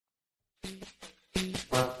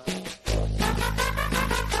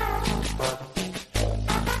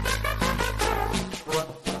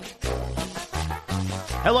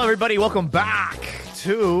Hello, everybody. Welcome back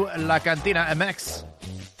to La Cantina MX.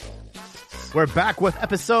 We're back with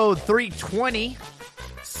episode 320,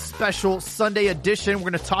 special Sunday edition.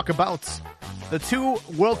 We're going to talk about the two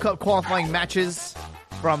World Cup qualifying matches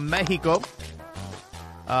from Mexico.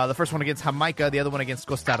 The first one against Jamaica, the other one against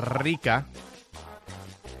Costa Rica.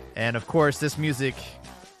 And, of course, this music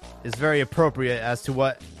is very appropriate as to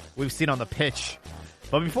what we've seen on the pitch.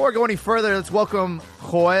 But before we go any further, let's welcome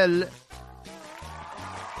Joel.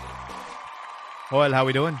 Joel, how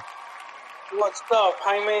we doing? What's up,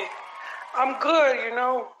 Jaime? I'm good, you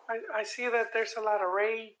know. I see that there's a lot of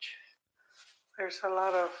rage. There's a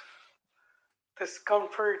lot of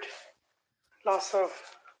discomfort. Loss of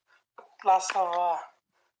what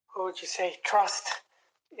would you say, trust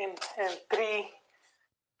in three.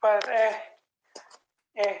 But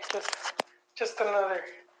just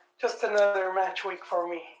another match week for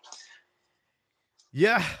me.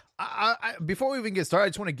 Yeah. I before we even get started, I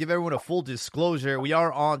just want to give everyone a full disclosure. We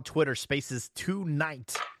are on Twitter Spaces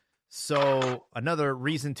tonight. So another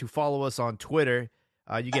reason to follow us on Twitter.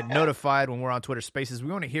 You get notified when we're on Twitter Spaces.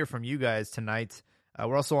 We want to hear from you guys tonight.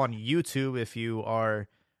 We're also on YouTube. If you are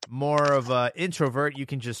more of an introvert, you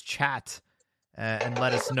can just chat and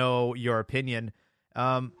let us know your opinion.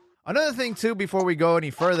 Another thing, too, before we go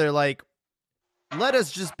any further, like, let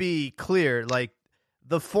us just be clear. Like,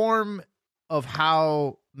 the form of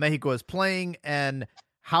how Mexico is playing and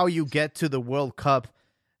how you get to the World Cup,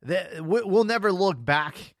 we'll never look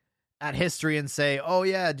back at history and say, oh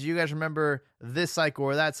yeah, do you guys remember this cycle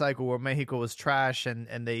or that cycle where Mexico was trash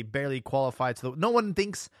and they barely qualified to the... No one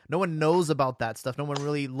knows about that stuff. No one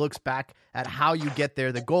really looks back at how you get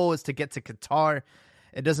there. The goal is to get to Qatar.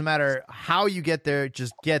 It doesn't matter how you get there,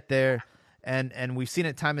 just get there. And we've seen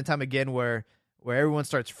it time and time again where everyone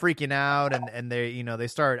starts freaking out and they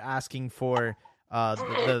start asking for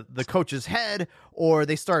the coach's head, or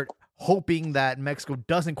they start hoping that Mexico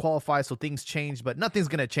doesn't qualify so things change. But nothing's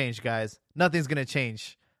going to change, guys. Nothing's going to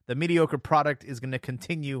change. The mediocre product is going to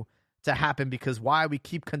continue to happen because why? We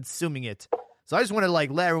keep consuming it. So I just want to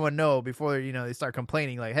let everyone know before they start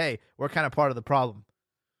complaining, like, hey, we're kind of part of the problem.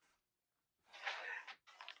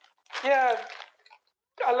 Yeah.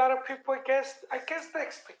 A lot of people, I guess the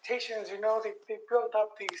expectations, they build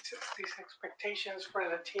up these expectations for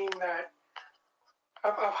the team that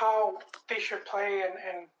of how they should play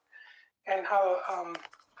and how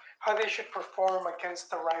they should perform against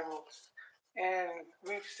the rivals. And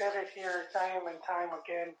we've said it here time and time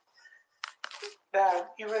again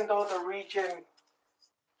that even though the region,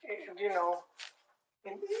 in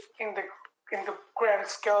the grand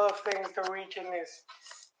scale of things, the region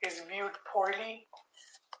is viewed poorly.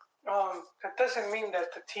 That doesn't mean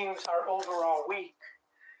that the teams are overall weak.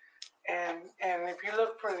 And if you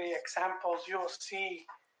look for the examples, you'll see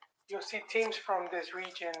teams from this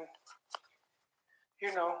region,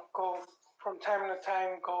 go from time to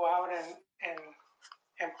time, go out and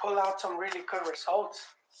pull out some really good results.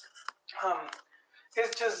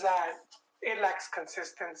 It's just that it lacks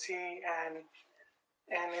consistency and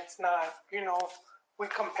it's not, we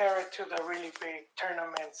compare it to the really big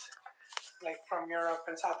tournaments like from Europe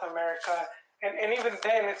and South America. And even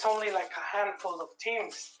then, it's only like a handful of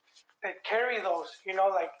teams that carry those,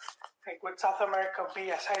 like with South America be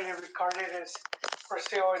as highly regarded as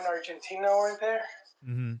Brazil and Argentina were there,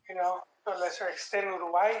 mm-hmm. To a lesser extent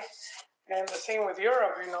Uruguay. And the same with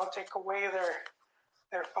Europe, take away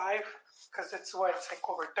their five, because it's like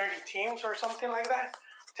over 30 teams or something like that.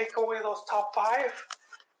 Take away those top five,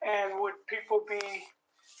 and would people be,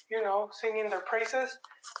 singing their praises?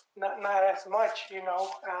 Not as much,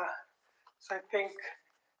 So I think,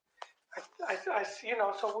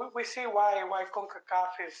 so we see why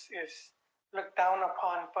CONCACAF is looked down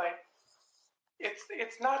upon, but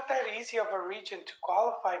it's not that easy of a region to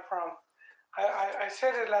qualify from. I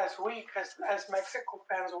said it last week, as Mexico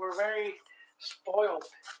fans, we're very spoiled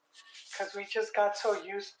because we just got so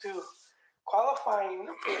used to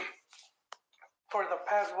qualifying for the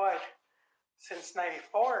past, since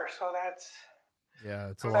 94. So that's... Yeah,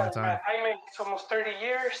 it's a long time. It's almost 30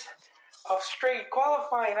 years of straight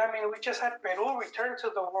qualifying. We just had Peru return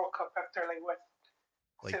to the World Cup after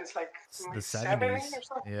since the 70s or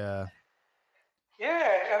something. Yeah.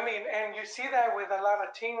 Yeah, and you see that with a lot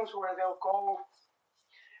of teams where they'll go.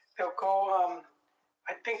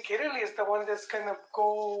 I think Italy is the one that's gonna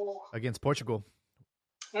go against Portugal.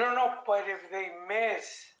 No, but if they miss.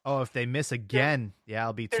 Oh, if they miss again,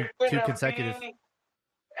 it'll be two consecutive.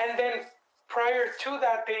 And then prior to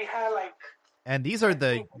that, they had And these are I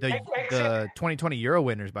think exit. the 2020 Euro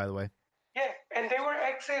winners, by the way. Yeah, and they were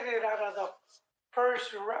exited out of the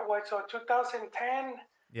first what? So 2010,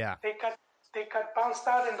 Yeah. they got bounced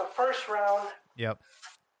out in the first round, Yep.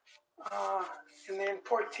 uh, and then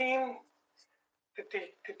 14. Did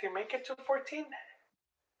they make it to 14?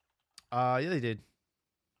 Yeah, they did.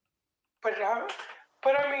 But I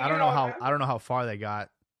mean, I don't know how far they got.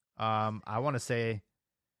 I want to say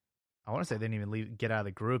they didn't even get out of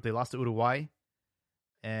the group. They lost to Uruguay,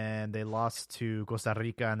 and they lost to Costa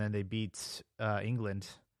Rica, and then they beat England.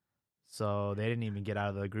 So they didn't even get out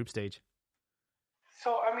of the group stage.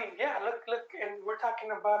 So I mean, yeah, look, and we're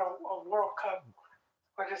talking about a World Cup.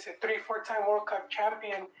 What is it? 3-4 time World Cup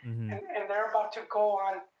champion, Mm-hmm. and they're about to go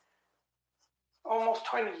on almost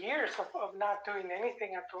 20 years of not doing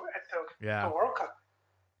anything at the World Cup.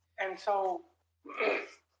 And so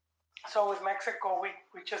so with Mexico,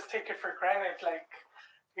 we just take it for granted, like,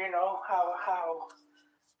 you know, how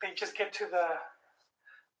they just get to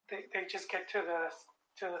they just get to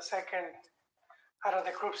the second out of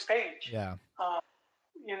the group stage. Yeah.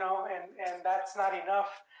 You know, and that's not enough.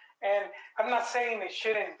 And I'm not saying it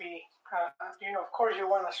shouldn't be. You know, of course, you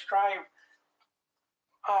want to strive.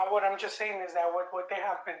 What I'm just saying is that what they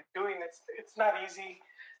have been doing, it's not easy.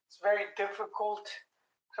 It's very difficult.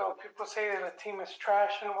 So people say that the team is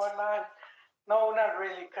trash and whatnot. No, not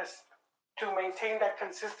really, because to maintain that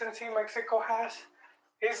consistency Mexico has,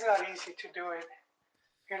 it's not easy to do it.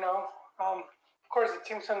 You know, of course the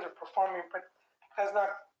team's underperforming, but that's not.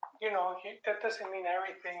 You know, that doesn't mean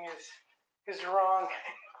everything is wrong.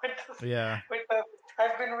 Yeah.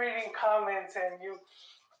 I've been reading comments, and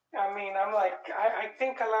I mean, I'm like, I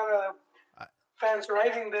think a lot of fans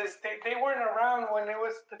writing this, they weren't around when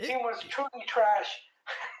the team was truly trash.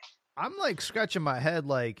 I'm like scratching my head,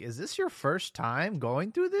 like, is this your first time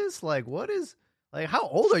going through this? Like, how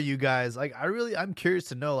old are you guys? Like, I'm curious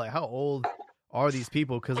to know, like, how old are these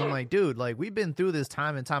people? Because I'm like, dude, like, we've been through this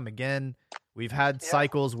time and time again. We've had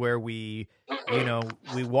cycles where we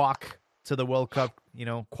walk to the World Cup,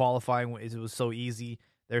 qualifying. It was so easy.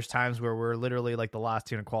 There's times where we're literally like the last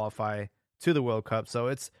team to qualify to the World Cup.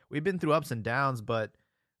 So we've been through ups and downs, but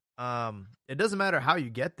it doesn't matter how you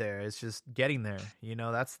get there. It's just getting there.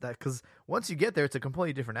 That's that, because once you get there, it's a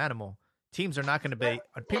completely different animal. Teams are not going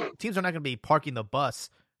to be parking the bus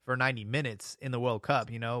for 90 minutes in the World Cup.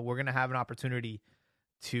 We're going to have an opportunity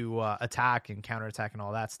to attack and counterattack and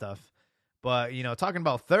all that stuff. But, talking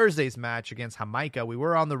about Thursday's match against Jamaica, we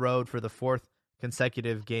were on the road for the fourth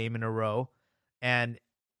consecutive game in a row, and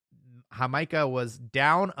Jamaica was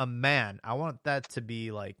down a man. I want that to be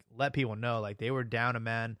like, let people know, like, they were down a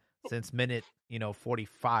man since minute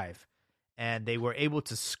 45, and they were able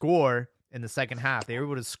to score in the second half. They were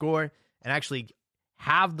able to score and actually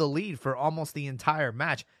have the lead for almost the entire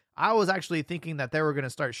match. I was actually thinking that they were going to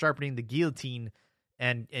start sharpening the guillotine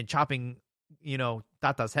and chopping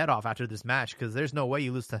Tata's head off after this match, because there's no way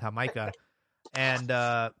you lose to Jamaica. And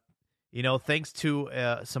thanks to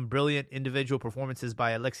some brilliant individual performances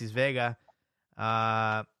by Alexis Vega,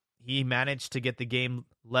 he managed to get the game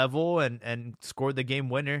level and scored the game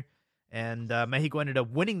winner. And Mexico ended up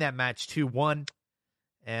winning that match 2-1.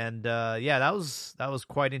 And that was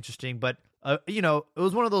quite interesting. But it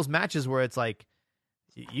was one of those matches where it's like,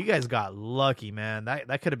 you guys got lucky, man.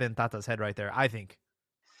 That could have been Tata's head right there, I think.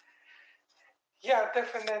 Yeah,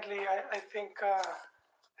 definitely. I think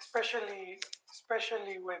especially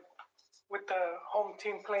with the home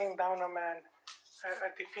team playing down a man, a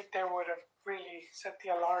defeat there would have really set the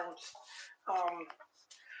alarms.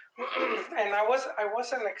 And I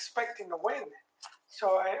wasn't expecting a win,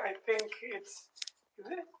 so I think it's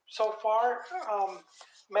so far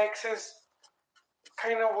Mex is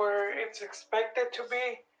kind of where it's expected to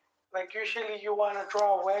be. Like, usually you want to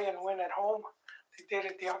draw away and win at home. They did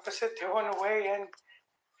it the opposite. They won away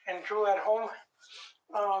and drew at home.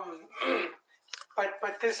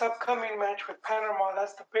 But this upcoming match with Panama,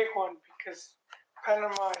 that's the big one, because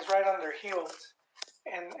Panama is right on their heels,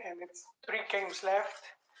 and it's 3 games left,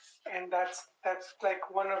 and that's like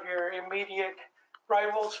one of your immediate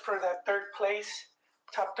rivals for that third place.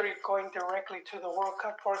 Top 3 going directly to the World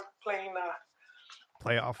Cup or playing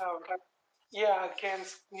playoff.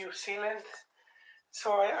 Against New Zealand.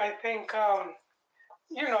 So I think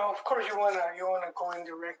of course you wanna go in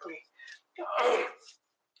directly.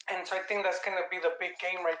 And so I think that's going to be the big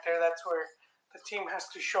game right there. That's where the team has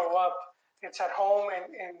to show up. It's at home,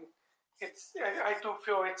 and I do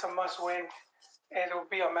feel it's a must win. And it'll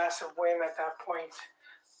be a massive win at that point.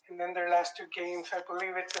 And then their last 2 games, I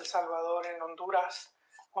believe it's El Salvador and Honduras.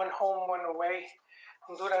 1 home, 1 away.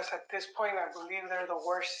 Honduras at this point, I believe they're the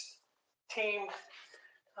worst team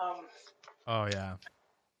Oh yeah.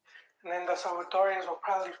 And then the Salvadorians will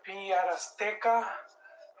probably be at Azteca,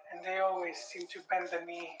 and they always seem to bend the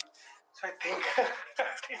knee. So I think I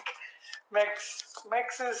think Mex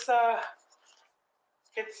is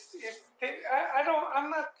I'm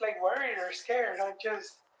not like worried or scared.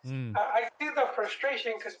 Mm. I see the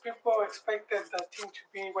frustration because people expected the team to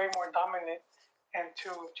be way more dominant and to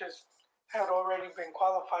just had already been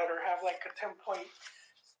qualified or have like a 10-point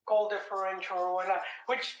goal differential or whatnot.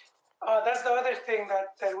 Which that's the other thing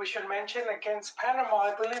that we should mention against Panama.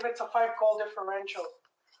 I believe it's a 5-goal differential.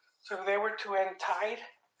 So if they were to end tied,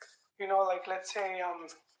 like let's say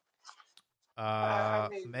I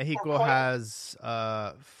mean, for Mexico points,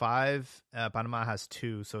 has 5. Panama has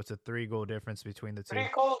 2, so it's a 3-goal difference between the two. 3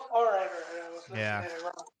 goals. All right. I was looking Yeah. at it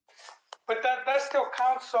wrong. But that still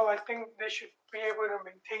counts. So I think they should be able to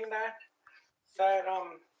maintain that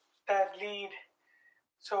lead.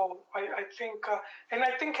 So I think, and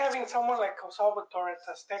I think having someone like El Salvador at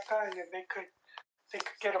Azteca, and if they could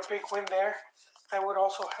get a big win there, that would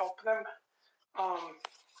also help them.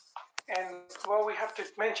 And well, we have to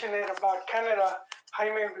mention it about Canada,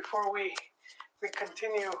 Jaime, before we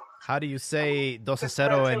continue. How do you say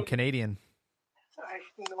 2-0 in Canadian? I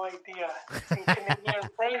have no idea. In Canadian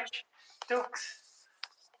French, Dukes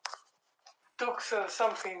of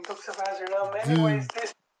something, Dukes of Hazard. Anyways,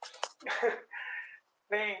 this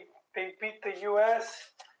they beat the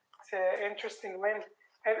U.S. It's an interesting win.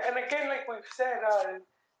 And again, like we've said,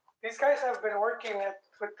 these guys have been working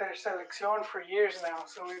with their selección for years now,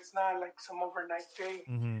 so it's not like some overnight thing.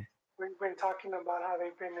 Mm-hmm. We've been talking about how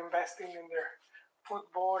they've been investing in their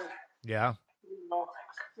football, Yeah.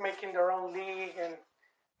 Making their own league,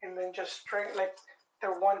 and then just straight like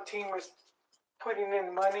their one team is putting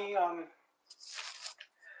in money,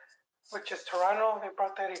 which is Toronto. They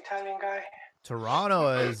brought that Italian guy.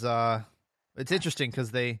 Toronto is it's interesting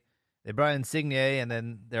because they brought Insigne and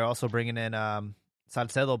then they're also bringing in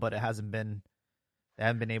Salcedo, but they haven't been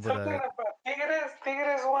able Something to. about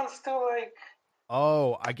Tigres wants to like.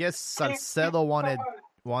 Oh, I guess Salcedo wanted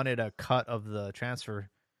a cut of the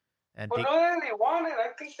transfer, and Well, not that he wanted. I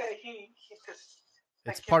think that he just.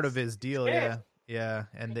 It's part of his deal, yeah.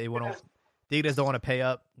 And they want to. Tigres don't want to pay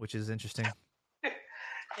up, which is interesting.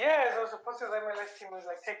 Yeah, so supposedly the MLS team was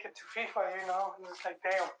like, take it to FIFA, and it's like,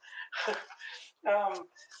 damn.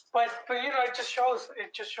 But it just shows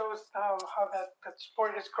how that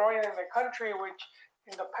sport is growing in the country, which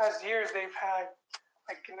in the past years they've had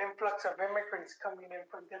like an influx of immigrants coming in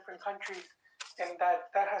from different countries, and that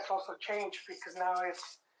has also changed because now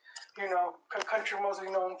it's a country mostly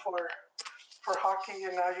known for hockey,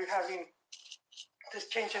 and now you're having this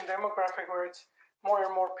change in demographic where it's more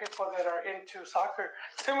and more people that are into soccer,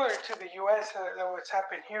 similar to the U.S. What's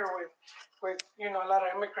happened here with a lot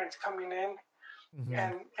of immigrants coming in, Mm-hmm.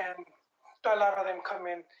 and a lot of them come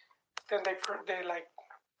in, then they like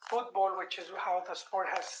football, which is how the sport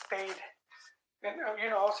has stayed. And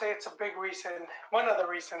I'll say it's a big reason. One of the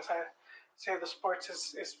reasons I say the sports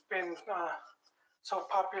has been so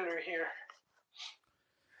popular here.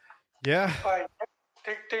 Yeah, but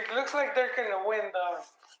it looks like they're gonna win the.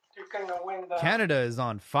 Canada is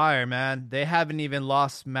on fire, man. They haven't even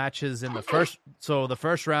lost matches in the first. So the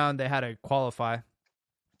first round, they had to qualify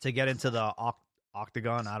to get into the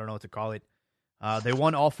octagon. I don't know what to call it. They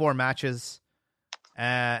won all 4 matches,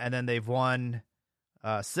 and then they've won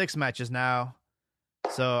 6 matches now.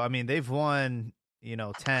 So I mean, they've won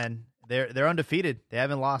 10. They're undefeated. They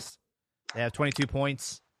haven't lost. They have 22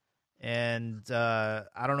 points, and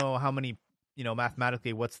I don't know how many.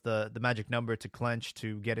 Mathematically, what's the magic number to clinch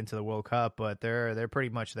to get into the World Cup? But they're pretty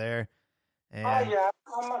much there. And yeah,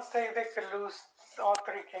 I must say they could lose all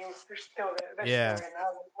 3 games. They're still there. They're still in.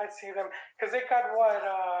 I see them because they got what?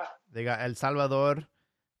 They got El Salvador.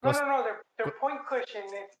 No. Their point cushion.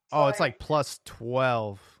 It's like plus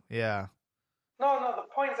 12. Yeah. No, the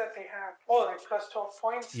points that they have. Oh, they're plus 12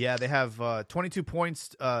 points. Yeah, they have 22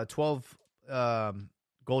 points, 12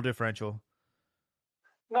 goal differential.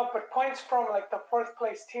 No, but points from like the 4th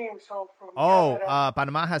place team. So from Canada.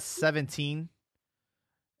 Panama has 17,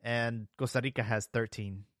 and Costa Rica has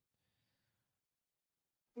 13.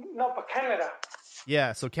 No, but Canada.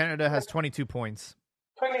 Yeah, so Canada has 22 points.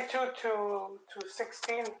 22 to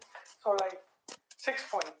 16, so like 6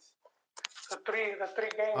 points. So the 3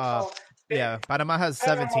 games. Yeah, Panama has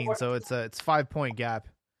 17, so it's 5-point gap.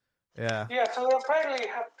 Yeah. Yeah, so they'll probably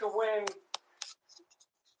have to win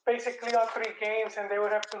basically all 3 games, and they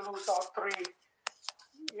would have to lose all 3,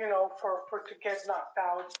 for to get knocked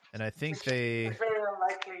out. And I think they very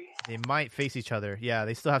unlikely. They might face each other. Yeah,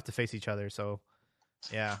 they still have to face each other. So,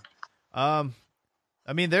 yeah.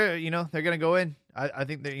 I mean, they're gonna go in. I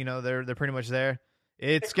think they're pretty much there.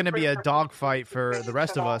 It's They could gonna be bring a back dogfight the for the Saints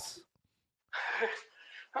rest and of all. us.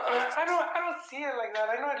 I don't see it like that.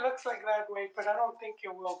 I know it looks like that way, but I don't think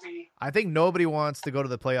it will be. I think nobody wants to go to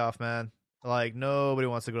the playoff, man. Like nobody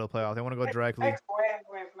wants to go to the playoff. They want to go directly. Next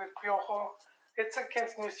win with Piojo, it's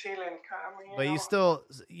against New Zealand. I mean, But you still,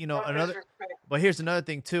 no another. disrespect. But here's another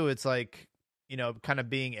thing too. It's like, kind of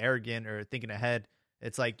being arrogant or thinking ahead.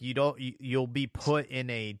 It's like you'll be put in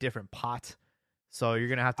a different pot. So you're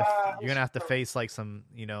gonna have to face like some,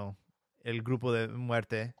 el grupo de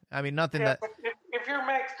muerte. I mean, nothing Yeah, that. but if you're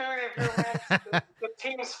Mex, dude, if you're Mex, the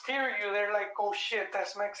teams fear you. They're like, oh shit,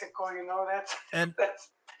 that's Mexico. That's And that's.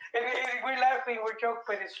 And we're laughing, we're joking,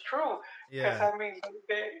 but it's true. Because yeah, I mean,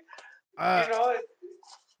 they, uh, you know,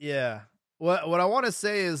 yeah. What I want to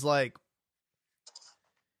say is like,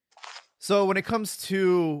 so when it comes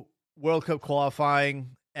to World Cup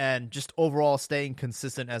qualifying and just overall staying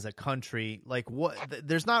consistent as a country, like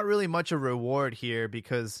there's not really much a reward here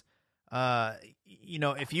because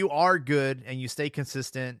if you are good and you stay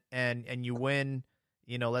consistent and you win,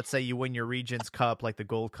 let's say you win your region's cup like the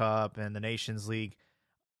Gold Cup and the Nations League,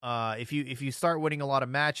 if you start winning a lot of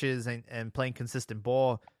matches and playing consistent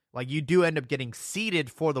ball, like you do end up getting seeded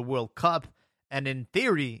for the World Cup. And in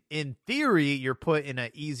theory, you're put in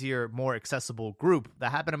an easier, more accessible group.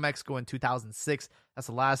 That happened to Mexico in 2006. That's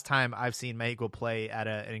the last time I've seen Mexico play at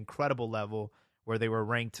an incredible level where they were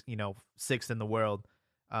ranked, sixth in the world.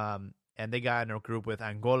 And they got in a group with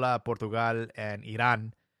Angola, Portugal, and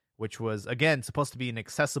Iran, which was, again, supposed to be an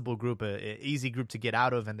accessible group, an easy group to get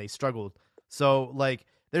out of, and they struggled. So, like,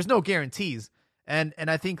 there's no guarantees. And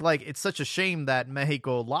I think, like, it's such a shame that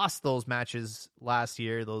Mexico lost those matches last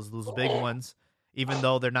year, those big ones, even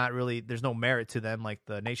though they're not really, there's no merit to them, like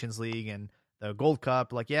the Nations League and the Gold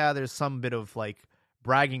Cup. Like, yeah, there's some bit of, like,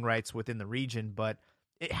 bragging rights within the region, but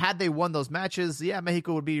had they won those matches, yeah,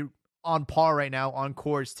 Mexico would be on par right now, on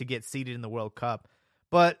course to get seeded in the World Cup.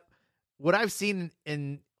 But what I've seen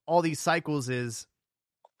in all these cycles is,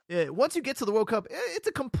 once you get to the World Cup, it's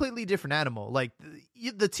a completely different animal. Like,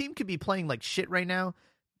 the team could be playing like shit right now,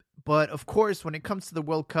 but of course, when it comes to the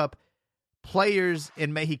World Cup, players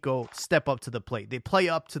in Mexico step up to the plate. They play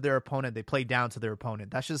up to their opponent. They play down to their opponent.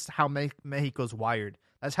 That's just how Mexico's wired.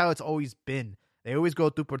 That's how it's always been. They always go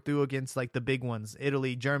two por two against like the big ones,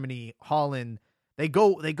 Italy, Germany, Holland. They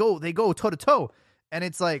go toe to toe, and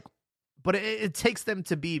it's like, but it takes them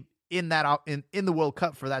to be in that in the World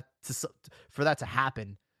Cup for that to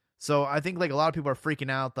happen. So I think like a lot of people are freaking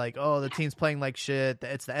out, like, oh, the team's playing like shit.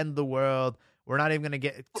 It's the end of the world. We're not even gonna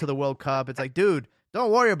get to the World Cup. It's like, dude,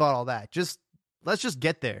 don't worry about all that. Let's just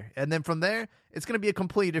get there, and then from there, it's gonna be a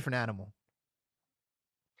completely different animal.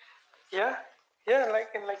 yeah,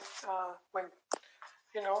 like when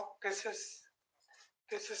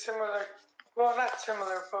this is similar. Well, not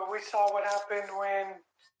similar, but we saw what happened when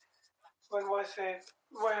was it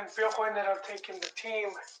when Piojo ended up taking the team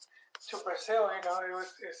to Brazil. It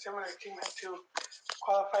was a similar team had to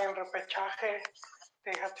qualify in repechaje.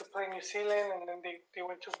 They had to play New Zealand, and then they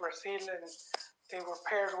went to Brazil, and they were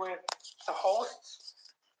paired with the hosts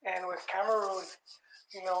and with Cameroon.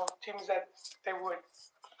 Teams that they would,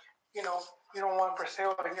 you don't want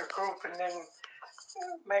Brazil in your group, and then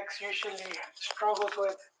Mex usually struggles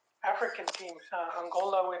with African teams.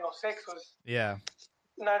 Angola in '06 was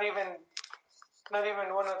not even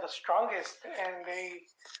one of the strongest, and they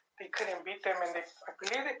couldn't beat them, and I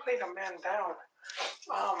believe they played a man down.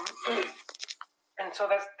 And so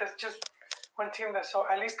that's just one team that, so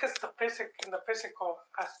at least because in the physical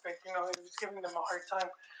aspect, it was giving them a hard time,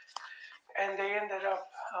 and they ended up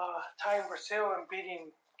tying Brazil and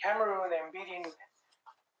beating Cameroon and beating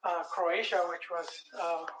Croatia, which was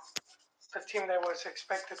the team that was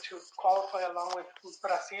expected to qualify along with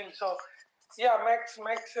Brazil. So, yeah, Mex.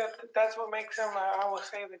 That's what makes them, I would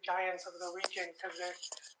say, the giants of the region, because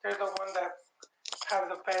they're the one that have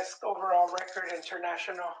the best overall record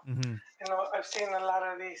international. Mm-hmm. I've seen a lot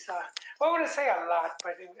of these. Well, I wouldn't say a lot,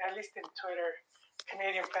 but at least in Twitter,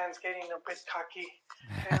 Canadian fans getting a bit cocky.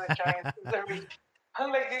 And the Giants of the region.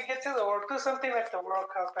 I'm like, you get to the World, do something like the World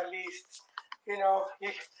Cup at least.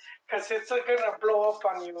 Because it's gonna blow up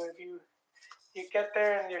on you if you get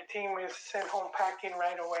there and your team is sent home packing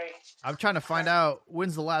right away. I'm trying to find out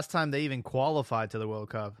when's the last time they even qualified to the World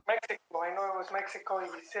Cup. Mexico. I know it was Mexico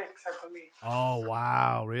 '86, I believe. Oh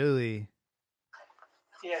wow, really?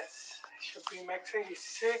 Yes, it should be Mexico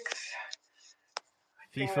 '86.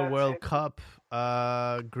 FIFA World Cup,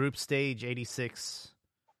 group stage '86.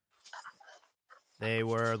 They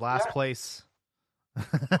were last place.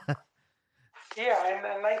 Yeah, and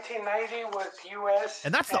then 1990 was U.S.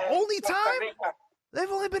 And that's the only time? They've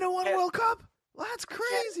only been in one Yes. World Cup? Well, that's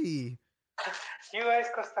crazy. U.S.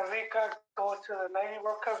 Costa Rica go to the 90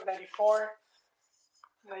 World Cup, 94.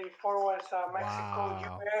 94 was Mexico,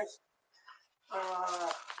 Wow. U.S.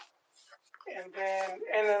 And then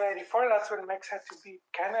in the 94, that's when Mex had to beat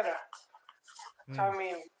Canada. So, I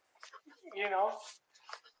mean, you know,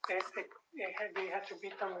 they had to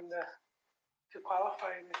beat them to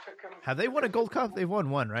qualify, and it took them. Have they won a Gold Cup? They've won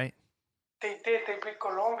one, right? They did. They beat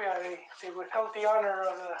Colombia. They withheld the honor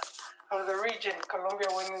of the region. Colombia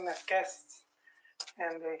winning as guests,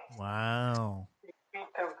 and they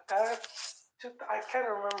beat them. I can't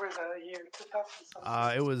remember the year. 2000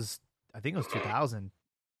 something. It was. I think it was 2000.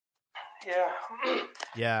 Yeah.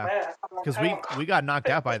 Yeah, Man, because we got knocked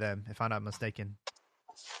out by them, if I'm not mistaken.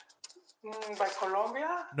 By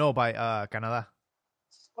Colombia? No, by Canada.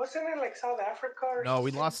 Wasn't it like South Africa or No,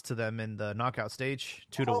 we something? lost to them in the knockout stage,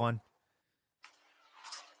 2-1.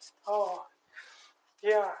 Oh,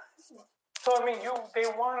 yeah. So I mean, they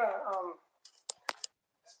want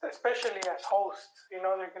to, especially as hosts. You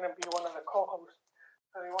know, they're gonna be one of the co-hosts,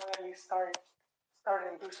 so they want to at least start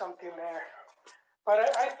and do something there.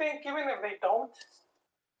 But I think even if they don't,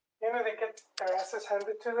 you know, they get their asses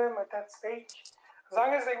handed to them at that stage. As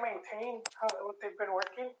long as they maintain what they've been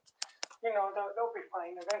working, you know, they'll be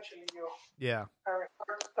fine. Eventually, Yeah.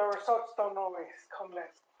 The results don't always come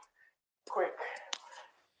that quick,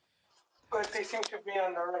 but they seem to be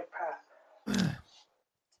on the right path.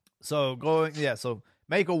 So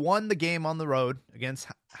Mexico won the game on the road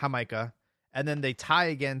against Jamaica, and then they tie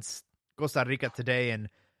against Costa Rica today, and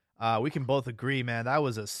we can both agree, man, that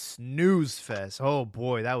was a snooze fest. Oh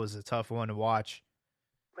boy, that was a tough one to watch.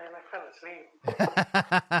 Man, I fell asleep.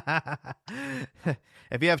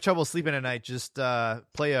 If you have trouble sleeping at night, just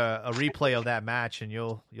play a replay of that match, and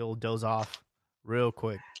you'll doze off real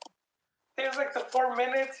quick. There's like the 4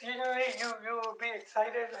 minutes. You know, you'll be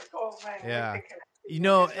excited, like, oh man. Yeah. You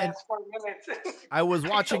know, and 4 minutes. I was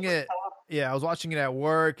watching it. Yeah, I was watching it at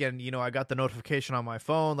work, and you know, I got the notification on my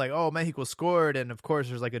phone, like, "Oh, Mexico scored," and of course,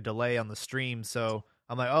 there's like a delay on the stream, so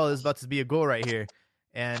I'm like, "Oh, this is about to be a goal right here,"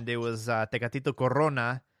 and it was Tecatito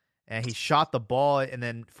Corona, and he shot the ball, and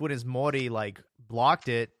then Funes Mori like blocked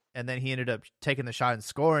it, and then he ended up taking the shot and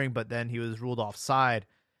scoring, but then he was ruled offside,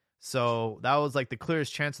 so that was like the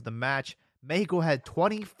clearest chance of the match. Mexico had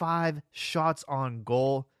 25 shots on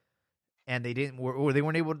goal, and they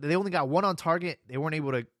weren't able. They only got one on target. They weren't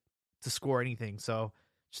able to score anything. So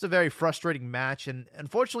just a very frustrating match. And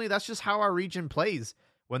unfortunately, that's just how our region plays.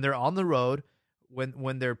 When they're on the road,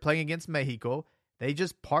 when they're playing against Mexico, they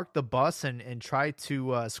just park the bus and try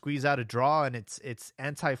to squeeze out a draw. And it's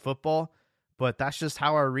anti-football. But that's just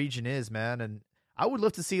how our region is, man. And I would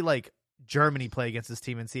love to see like Germany play against this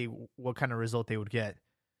team and see what kind of result they would get.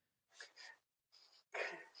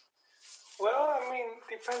 Well, I mean,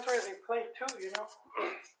 depends where they play too, you know.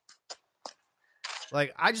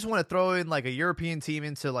 Like, I just want to throw in like a European team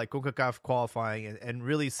into like CONCACAF qualifying and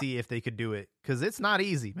really see if they could do it, because it's not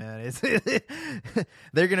easy, man. It's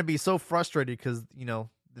they're gonna be so frustrated because you know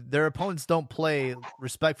their opponents don't play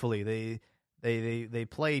respectfully. They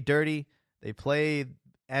play dirty. They play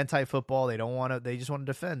anti-football. They don't want to. They just want to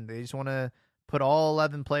defend. They just want to put all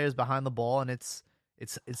 11 players behind the ball, and it's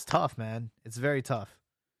tough, man. It's very tough.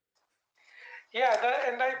 Yeah,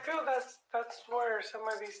 and I feel that's where some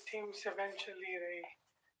of these teams eventually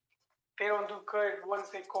they don't do good once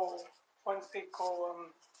they go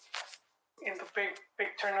in the big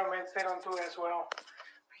tournaments. They don't do as well,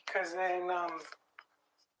 because then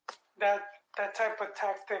that type of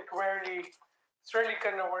tactic it's rarely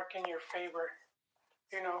gonna work in your favor.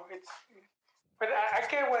 You know, but I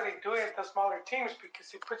get why they do it, the smaller teams,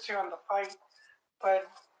 because it puts you on the fight. But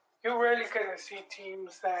you're rarely gonna see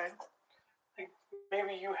teams that. Like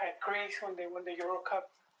maybe you had Greece when they won the Euro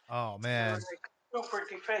Cup. Oh man, like super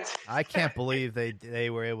defensive. I can't believe they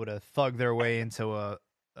were able to thug their way into a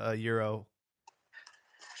Euro.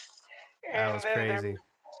 That was crazy.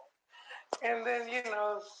 And then you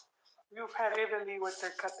know you've had Italy with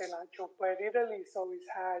their Catenaccio, but Italy's always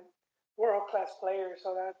had world-class players,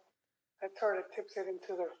 so that sort of tips it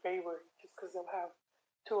into their favor, just because they'll have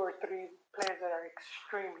 2 or 3 players that are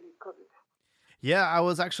extremely good. Yeah, I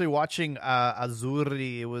was actually watching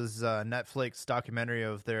Azzurri. It was a Netflix documentary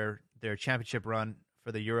of their championship run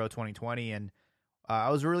for the Euro 2020, and I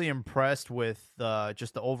was really impressed with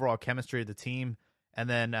just the overall chemistry of the team. And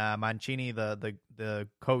then Mancini, the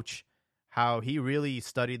coach, how he really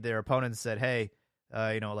studied their opponents. Said, "Hey,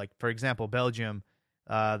 you know, like for example, Belgium,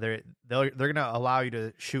 they're gonna allow you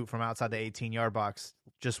to shoot from outside the 18-yard box.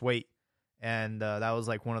 Just wait." And that was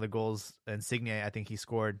like one of the goals Insigne, I think he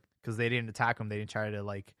scored, because they didn't attack him. They didn't try to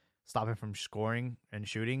like stop him from scoring and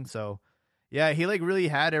shooting. So, yeah, he like really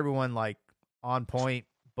had everyone like on point,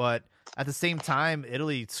 but at the same time,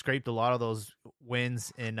 Italy scraped a lot of those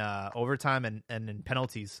wins in overtime and in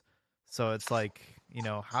penalties. So it's like, you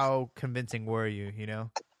know, how convincing were you, you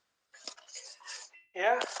know?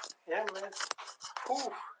 Yeah, man.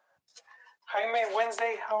 Whew. Jaime,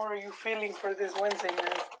 Wednesday, how are you feeling for this Wednesday,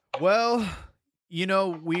 man? Well, you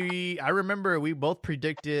know, I remember we both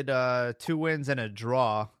predicted 2 wins and a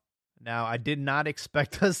draw. Now, I did not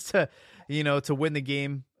expect us to, you know, to win the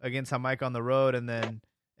game against Jamaica on the road and then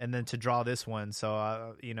to draw this one.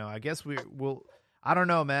 So, you know, I guess we'll I don't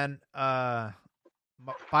know, man.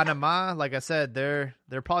 Panama, like I said, they're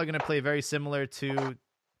probably going to play very similar to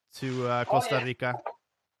Costa Rica.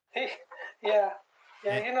 Yeah,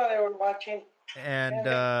 you know they were watching. And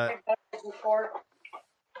before.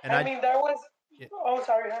 and I mean, that was. Yeah. Oh,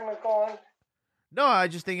 sorry, Jaime, go on. No, I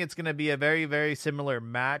just think it's going to be a very, very similar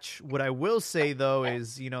match. What I will say, though,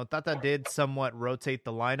 is, you know, Tata did somewhat rotate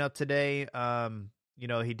the lineup today. You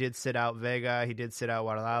know, he did sit out Vega. He did sit out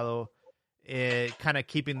Guardado, kind of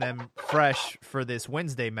keeping them fresh for this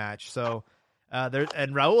Wednesday match. So,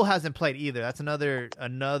 and Raul hasn't played either. That's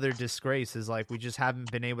another disgrace, is like we just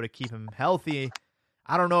haven't been able to keep him healthy.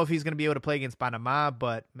 I don't know if he's going to be able to play against Panama,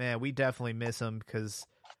 but, man, we definitely miss him because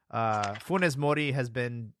Funes Mori has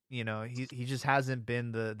been, you know, he just hasn't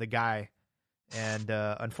been the guy, and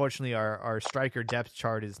unfortunately our striker depth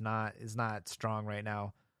chart is not strong right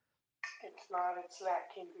now. It's not. It's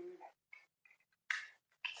lacking, dude.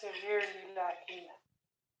 Severely lacking.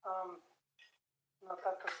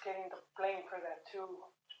 Tata's getting the blame for that too.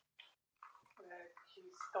 That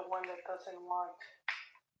he's the one that doesn't want.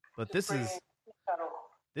 But this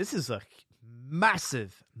is a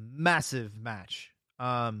massive match.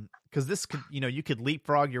 Because this could, you know, you could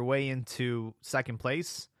leapfrog your way into second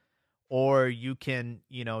place, or you can,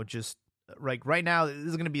 you know, just like right now, this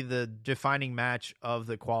is going to be the defining match of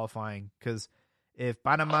the qualifying. Because if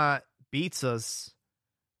Panama beats us,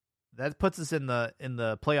 that puts us in the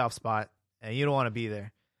playoff spot, and you don't want to be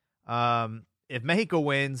there. If Mexico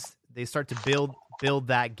wins, they start to build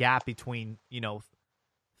that gap between, you know,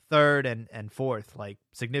 third and fourth, like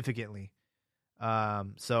significantly.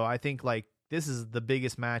 So I think like this is the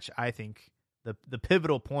biggest match. I think the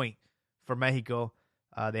pivotal point for Mexico.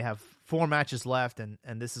 They have 4 matches left, and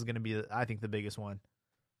this is going to be, I think, the biggest one.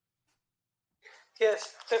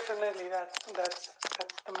 Yes, definitely. That's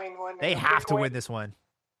the main one. They have to win this one.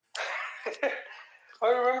 I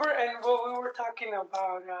remember, and what we were talking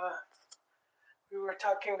about.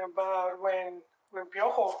 When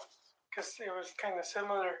Piojo, because it was kind of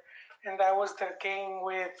similar, and that was the game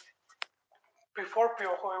with. Before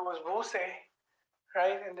Piojo, it was Buse,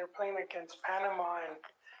 right? And they're playing against Panama,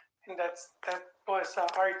 and that was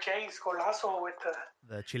RJ's golazo with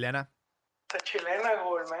the Chilena. The Chilena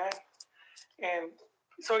goal, man. And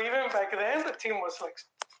so even back then, the team was like,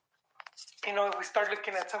 you know, we start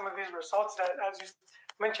looking at some of these results that, as you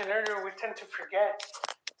mentioned earlier, we tend to forget.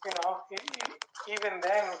 You know, even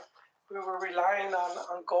then, we were relying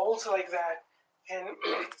on goals like that. And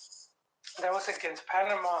that was against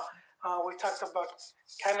Panama. We talked about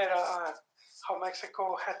Canada, how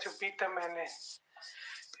Mexico had to beat them, and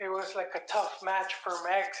it was like a tough match for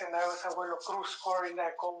Mex, and that was Abuelo Cruz scoring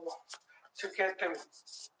that goal to get them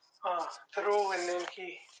through, and then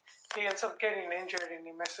he ends up getting injured and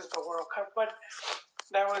he misses the World Cup. But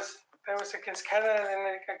that was against Canada, and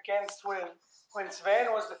then against when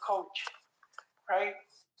Sven was the coach, right?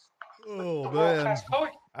 Oh man,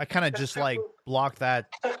 I kind of just like blocked that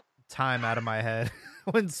time out of my head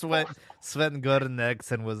when Sven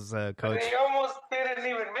Goran was coach. They almost didn't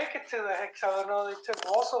even make it to the hexagonal. They took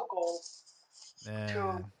also goals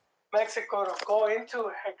to Mexico to go into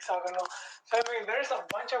hexagonal. So I mean, there's a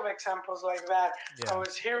bunch of examples like that. Yeah. I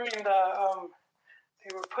was hearing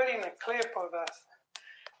they were putting a clip of us.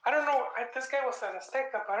 I don't know. This guy was at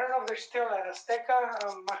Azteca, but I don't know if they're still at Azteca.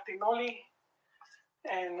 Martinoli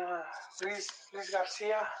and Luis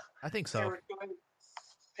Garcia. I think so.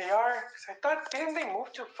 They are. I thought, didn't they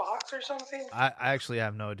move to Fox or something? I actually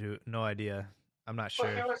have no idea. I'm not sure.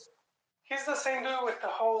 He's the same dude with the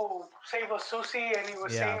whole Save us, Susie, and he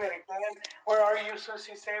was saying it again. Where are you,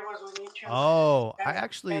 Susie? Save us, we need you. Oh,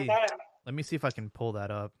 let me see if I can pull that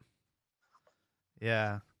up.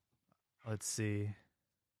 Yeah. Let's see.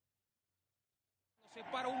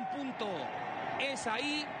 Para un punto. Es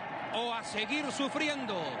ahí o a seguir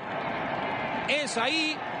sufriendo. Es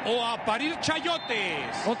ahí o a parir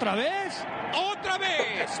chayotes. ¿Otra vez? ¡Otra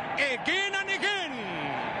vez! Again and again.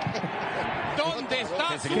 ¿Dónde está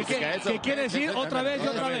está ¿Qué quiere decir otra vez y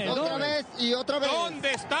otra vez? Otra vez y otra vez.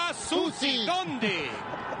 ¿Dónde está Susi? Susi. ¿Dónde?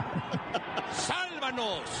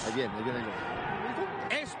 ¡Sálvanos! Ahí viene.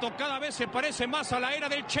 Esto cada vez se parece más a la era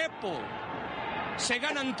del Chepo. Se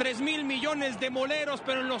ganan 3,000 millones de moleros,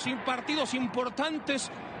 pero en los partidos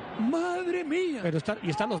importantes, ¡madre mía! Pero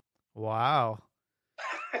están los Wow.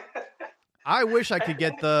 I wish I could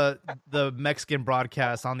get the Mexican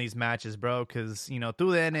broadcast on these matches, bro, because, you know,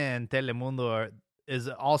 TUDN and Telemundo is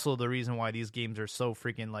also the reason why these games are so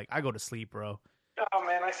freaking, like, I go to sleep, bro. Oh,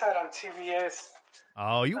 man, I saw it on CBS.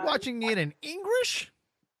 Oh, you watching it in English?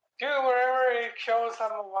 Dude, wherever it shows, I'm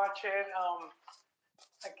going to watch it.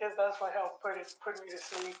 I guess that's what helped put me to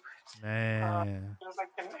sleep. Man. It was like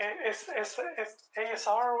it's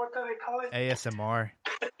ASR, what do they call it? ASMR.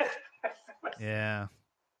 Yeah.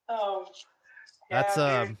 Yeah, That's,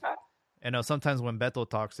 dude. you know, sometimes when Beto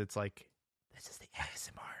talks, it's like, this is the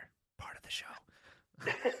ASMR part of the show.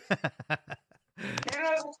 You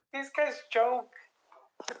know, these guys joke,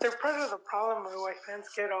 but they're part of the problem of why fans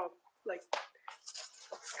get all, like,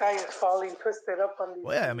 sky is falling, twisted up on these.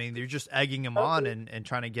 Well, yeah, I mean, you're just egging him on and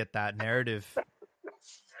trying to get that narrative.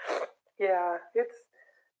 Yeah, it's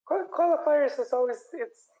qualifiers is always,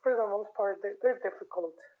 it's for the most part they're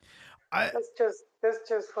difficult. That's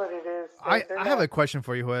just what it is. I have a question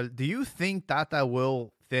for you, Joel. Do you think Tata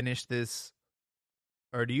will finish this,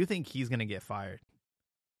 or do you think he's gonna get fired?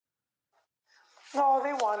 No,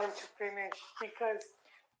 they want him to finish because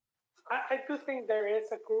I do think there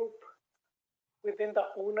is a group within the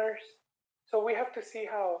owners. So we have to see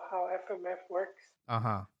how FMF works.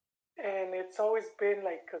 Uh-huh. And it's always been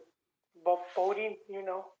like a voting, you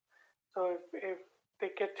know. So if they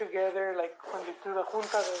get together, like when they do the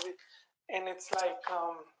junta, and it's like,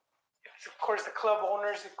 it's of course the club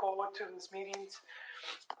owners that go to these meetings,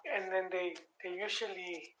 and then they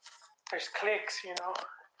usually, there's cliques, you know.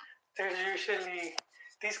 There's usually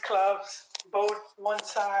these clubs vote one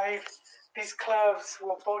side, these clubs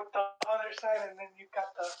will vote the other side, and then you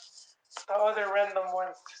got the other random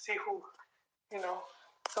ones to see who, you know,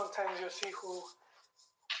 sometimes you'll see who,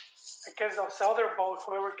 I guess they'll sell their vote,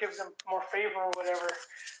 whoever gives them more favor or whatever.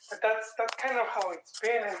 But that's kind of how it's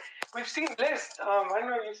been. And we've seen lists. I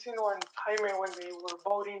know you've seen one, Jaime, when they were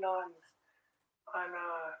voting on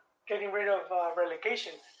getting rid of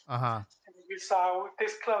relegation. Uh-huh. And you saw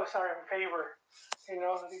these clubs are in favor. You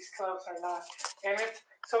know, these clubs are not. And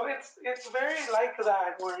it's very like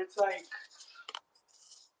that, where it's like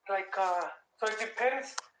so it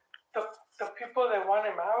depends the people that want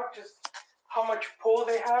him out, just how much pull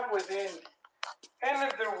they have within, and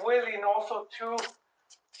if they're willing also to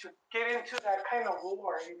get into that kind of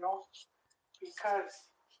war, you know, because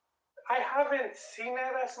I haven't seen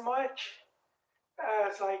it as much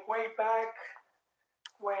as like way back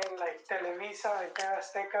when like Televisa and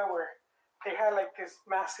Azteca, where they had like this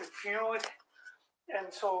massive feud,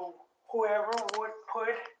 and so whoever would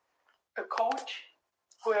put the coach,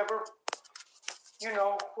 whoever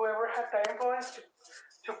had the influence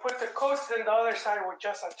to put the coach, then the other side would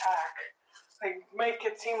just attack, like make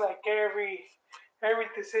it seem like every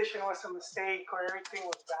decision was a mistake or everything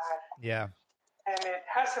was bad. Yeah. And it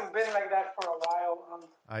hasn't been like that for a while.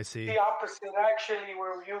 I see. The opposite, actually,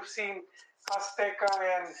 where you've seen Azteca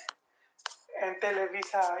and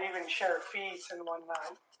Televisa even share fees and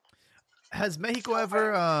whatnot. Has Mexico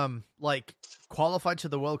ever like qualified to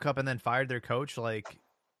the World Cup and then fired their coach? Like,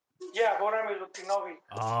 yeah, Goran Milutinovic.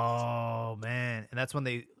 Oh man, and that's when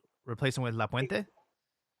they replaced him with La Puente.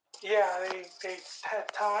 Yeah, they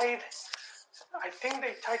tied. I think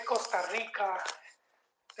they tied Costa Rica.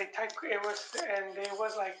 It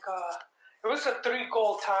was like it was a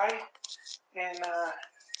 3-goal tie, and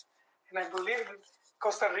I believe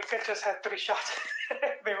Costa Rica just had 3 shots.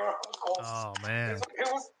 They were all goals. Oh man, it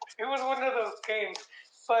was one of those games.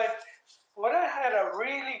 But what I had a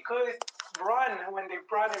really good run when they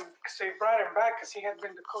brought him, because they brought him back because he had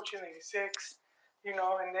been the coach in '86, you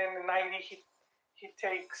know, and then in '90 he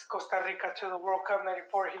takes Costa Rica to the World Cup.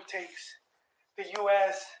 '94 he takes the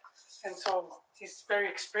U.S. and so he's very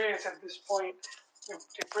experienced at this point. They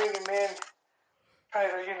bring him in, try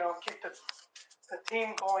to keep the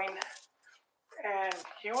team going, and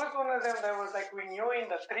he was one of them that was like renewing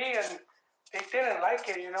the 3, and they didn't like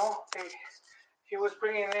it, you know. He was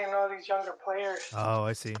bringing in all these younger players. Oh,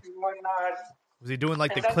 I see. And whatnot. Was he doing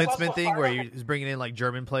like the Klinsmann thing where he was bringing in like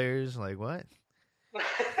German players? Like what?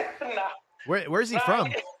 Nah. Where's he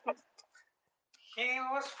from? He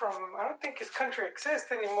was from, I don't think his country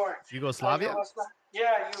exists anymore. Yugoslavia?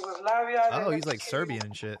 Yeah, Yugoslavia. Oh, he's like Serbian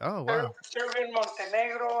and shit. Oh, wow. Serbian,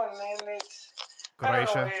 Montenegro, and then it's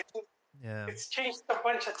Croatia. I don't know, Yeah. It's changed a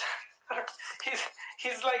bunch of times.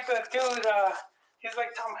 he's like the dude. He's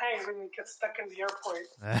like Tom Hanks when he gets stuck in the airport.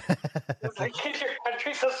 It's like your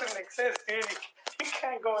country doesn't exist, dude. You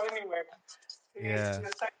can't go anywhere. Yeah.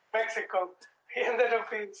 He's stuck in Mexico. He ended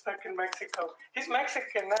up being stuck in Mexico. He's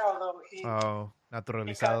Mexican now, though.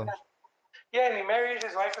 Naturalizado. Yeah, and he married.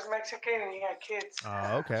 His wife is Mexican, and he had kids.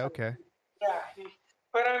 Oh, okay. Yeah,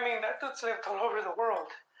 but I mean, that dude's lived all over the world.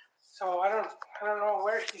 So I don't know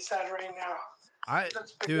where he's at right now.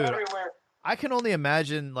 Dude, everywhere. I can only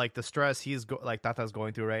imagine like the stress he's like Tata's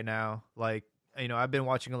going through right now. Like, you know, I've been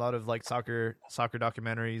watching a lot of like soccer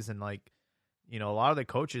documentaries, and like, you know, a lot of the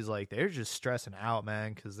coaches, like, they're just stressing out,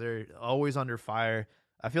 man, because they're always under fire.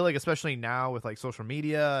 I feel like, especially now with like social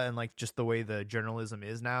media and like just the way the journalism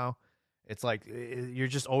is now, it's like you're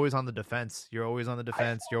just always on the defense. You're always on the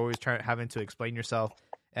defense. You're always having to explain yourself.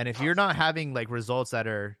 And if you're not having like results that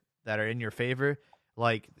are in your favor,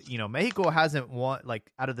 like, you know, Mexico hasn't won, like,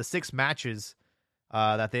 out of the 6 matches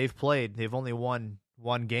that they've played, they've only won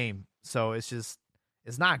 1 game. So it's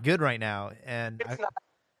not good right now. And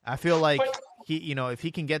I feel like he, you know, if he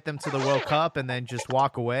can get them to the World Cup and then just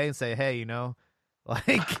walk away and say, hey, you know,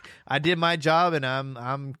 like, I did my job and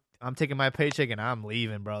I'm taking my paycheck and I'm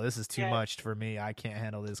leaving, bro. This is too much for me. I can't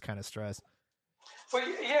handle this kind of stress. But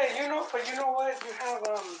you know what? You have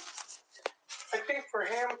I think for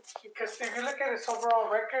him, because if you look at his overall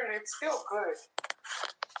record, it's still good.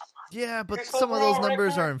 Yeah, but some of those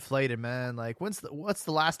numbers are inflated, man. Like, what's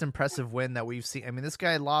the last impressive win that we've seen? I mean, this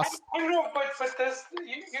guy lost. I know, but this,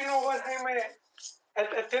 you know what, Jaime?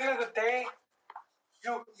 At the end of the day,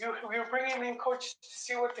 you're bringing in coaches to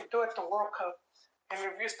see what they do at the World Cup, and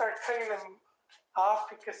if you start cutting them off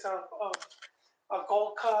because of a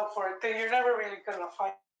Gold Cup, or then you're never really gonna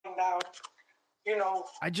find out. You know,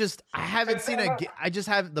 I haven't seen I just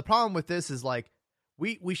have the problem with this is like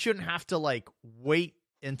we shouldn't have to like wait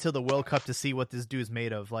until the World Cup to see what this dude's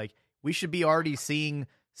made of. Like, we should be already seeing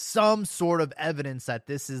some sort of evidence that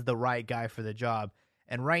this is the right guy for the job.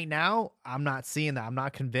 And right now, I'm not seeing that. I'm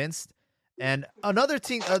not convinced. And another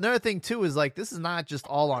thing too is like, this is not just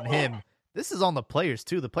all on him. This is on the players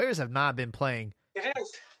too. The players have not been playing. It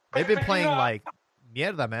is. They've been playing like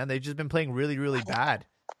mierda, man. They've just been playing really, really bad.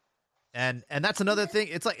 And that's another thing.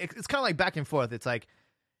 It's like, it's kind of like back and forth. It's like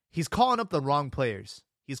he's calling up the wrong players.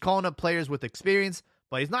 He's calling up players with experience,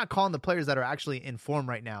 but he's not calling the players that are actually in form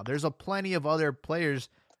right now. There's plenty of other players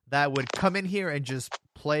that would come in here and just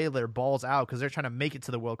play their balls out because they're trying to make it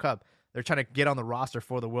to the World Cup. They're trying to get on the roster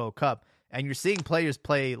for the World Cup. And you're seeing players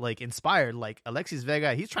play like inspired, like Alexis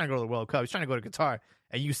Vega. He's trying to go to the World Cup. He's trying to go to Qatar.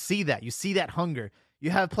 And you see that. You see that hunger. You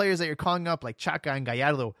have players that you're calling up like Chaka and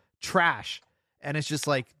Gallardo, trash. And it's just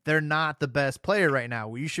like, they're not the best player right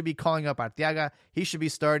now. You should be calling up Arteaga. He should be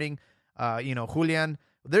starting, Julian.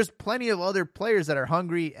 There's plenty of other players that are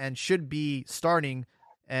hungry and should be starting.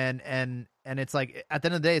 And it's like, at the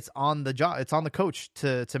end of the day, it's on the job. It's on the coach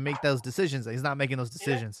to make those decisions. He's not making those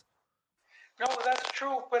decisions. No, that's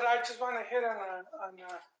true. But I just want to hit on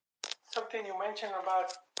something you mentioned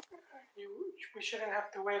about we shouldn't have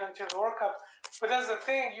to wait until the World Cup. But that's the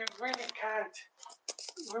thing. We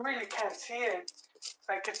really can't see it.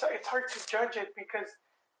 Like, it's hard to judge it because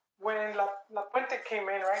when La Puente came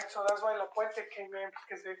in, right? So that's why La Puente came in,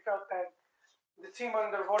 because they felt that the team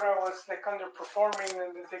under Vora was like underperforming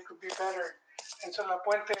and that they could be better. And so La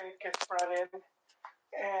Puente gets brought in,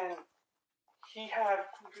 and it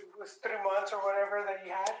was 3 months or whatever that he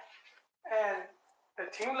had, and the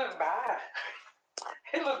team looked bad.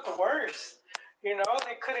 It looked worse. You know,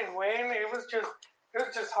 they couldn't win. It was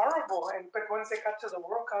just horrible. But once they got to the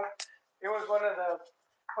World Cup, it was one of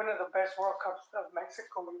the best World Cups of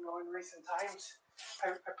Mexico, you know, in recent times.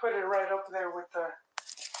 I put it right up there with the,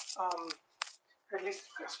 at least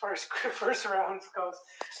as far as first rounds goes,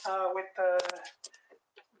 with the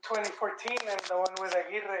 2014 and the one with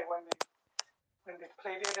Aguirre when they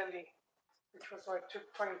played Italy, which was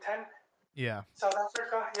 2010. Yeah. South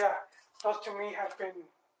Africa, yeah. Those to me have been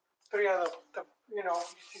 3 of the you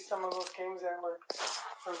see some of those games that were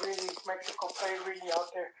really, Mexico played really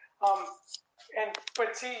out there.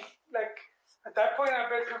 But see, like, at that point, I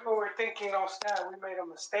bet people were thinking, oh snap, we made a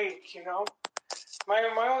mistake, you know? My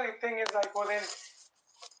only thing is like, well then,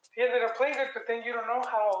 he ended up playing good, but then you don't know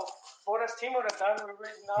how Bora's team would have done. We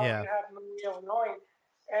have no way of knowing.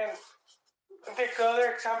 And the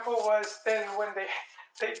other example was then when they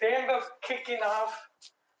end up kicking out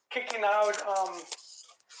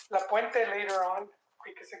La Puente later on,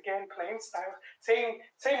 because again, playing style,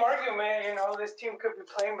 same argument, you know, this team could be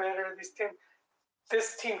playing better,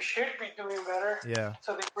 this team should be doing better. Yeah.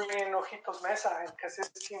 So they bring in Ojitos Mesa, because his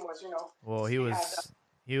team was, you know. Well,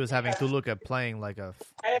 He was having Toluca playing like a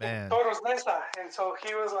man. Toros Nesa, and so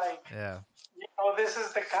he was like, Yeah. This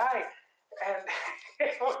is the guy, and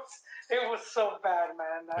it was so bad,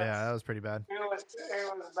 man. That was pretty bad. It was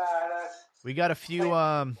bad. We got a few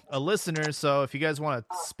listeners, so if you guys want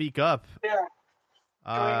to speak up,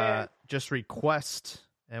 just request,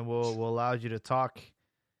 and we'll allow you to talk.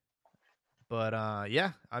 But I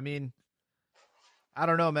mean, I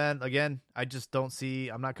don't know, man. Again, I just don't see.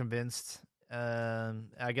 I'm not convinced.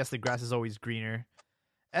 I guess the grass is always greener.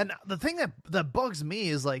 And the thing that bugs me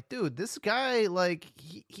is like, dude, this guy, like,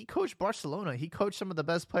 he coached Barcelona. He coached some of the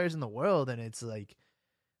best players in the world, and it's like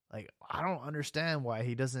I don't understand why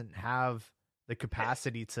he doesn't have the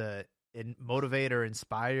capacity to motivate or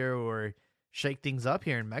inspire or shake things up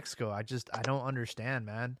here in Mexico. I don't understand,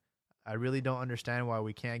 man. I really don't understand why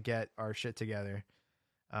we can't get our shit together.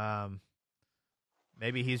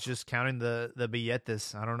 Maybe he's just counting the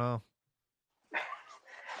billetes. I don't know.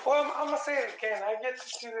 Well, I'm going to say it again. I get to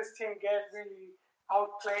see this team get really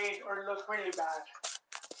outplayed or look really bad.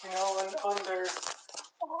 And under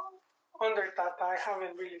Tata, I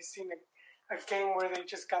haven't really seen a game where they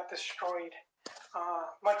just got destroyed,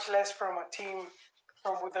 much less from a team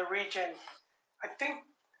from the region. I think,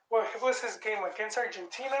 it was his game against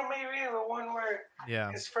Argentina, maybe, the one where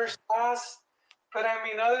his first pass. But, I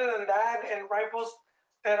mean, other than that, and rivals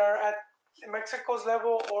that are at Mexico's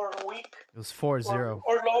level or weak. It was 4-0.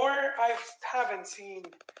 Or lower, I haven't seen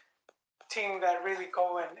a team that really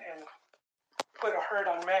go and put a hurt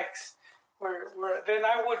on Mex. Where then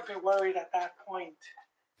I would be worried at that point.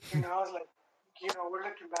 I was like, we're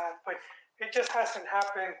looking bad. But it just hasn't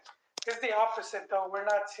happened. It's the opposite, though. We're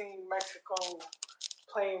not seeing Mexico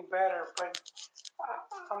playing better. But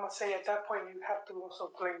I'm going to say at that point, you have to also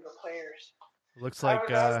blame the players. Looks like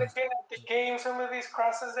I was looking at the game. Some of these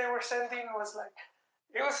crosses they were sending it was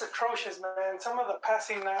atrocious, man. Some of the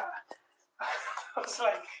passing that was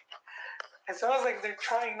like, it sounds like they're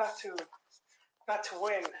trying not to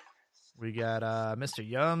win. We got Mr.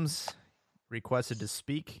 Yums requested to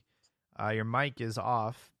speak. Your mic is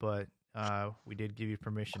off, but we did give you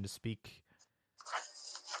permission to speak.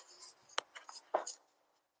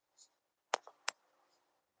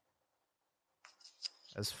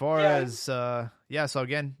 As far as, so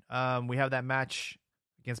again, we have that match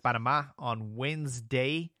against Panama on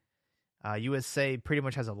Wednesday. USA pretty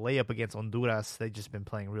much has a layup against Honduras. They've just been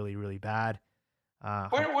playing really, really bad.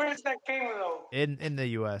 Where is that game, though? In the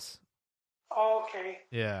U.S. Oh, okay.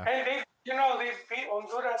 Yeah. And they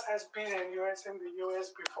Honduras has beaten US in the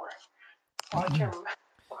US before. Watch him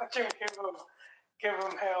give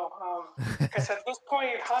him hell. Because at this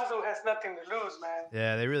point, Hondo has nothing to lose, man.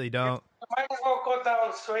 Yeah, they really don't. You might as well go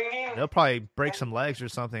down swinging. They'll probably break some legs or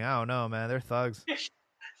something. I don't know, man. They're thugs. They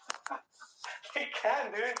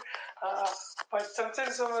can, dude. But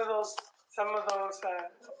sometimes some of those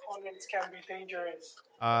opponents can be dangerous.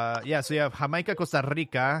 So you have Jamaica, Costa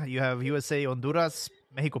Rica. You have USA, Honduras,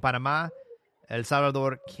 Mexico, Panama, El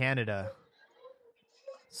Salvador, Canada.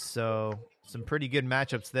 So some pretty good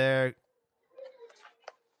matchups there.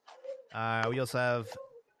 We also have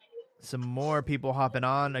some more people hopping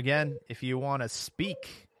on. Again, if you want to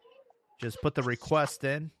speak, just put the request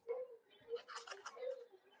in.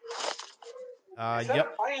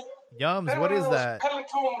 Yums, what is that?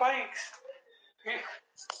 Peloton bikes.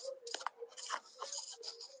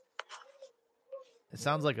 It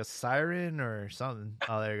sounds like a siren or something.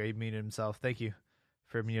 Oh, there you go. He muted himself. Thank you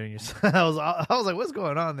for muting yourself. I was like, what's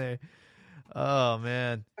going on there? Oh,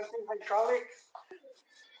 man. Hydraulic.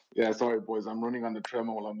 Yeah, sorry, boys. I'm running on the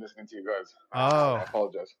treadmill while I'm listening to you guys. Oh. I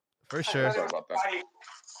apologize. For sure. Sorry about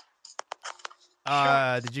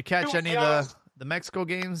that. Did you catch any of the Mexico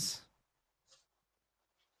games?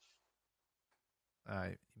 All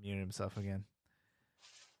right, he muted himself again.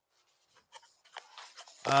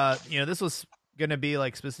 This was going to be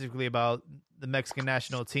like specifically about the Mexican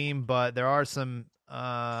national team, but there are some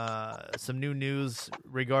new news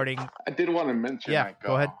regarding. I did want to mention. Yeah,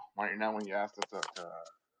 go ahead. Right now, when you asked us to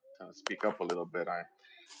speak up a little bit, I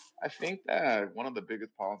think that one of the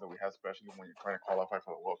biggest problems that we have, especially when you're trying to qualify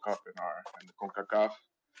for the World Cup in the CONCACAF, I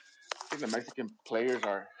think the Mexican players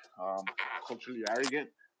are culturally arrogant.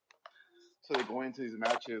 So they go into these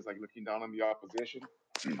matches like looking down on the opposition.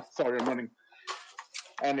 Sorry, I'm running.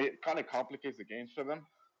 And it kind of complicates the games for them.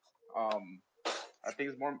 I think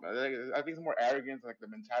it's more arrogance, like the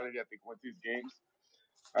mentality that they go into these games.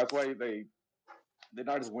 That's why they're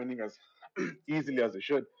not as winning as easily as they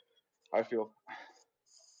should, I feel.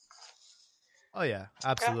 Oh yeah,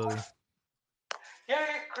 absolutely. Yeah,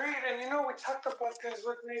 I agree. And we talked about this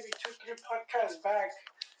with maybe 2-3 podcasts back.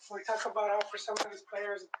 We talk about how for some of these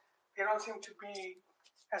players, they don't seem to be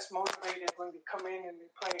as motivated when they come in and they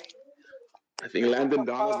play. I think Landon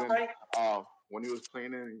Donovan, when he was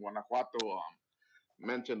playing in Guanajuato,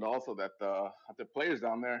 mentioned also that the players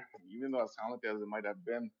down there, even though as talented as it might have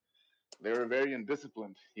been, they were very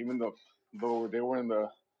indisciplined. Even though they were in the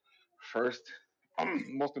first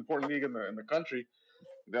most important league in the country,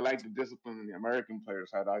 they like the discipline in the American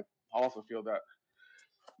players had. I also feel that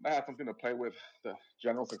had something to play with the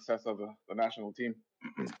general success of the national team.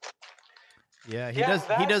 Yeah, he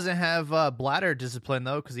doesn't have bladder discipline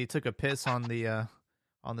though, because he took a piss on the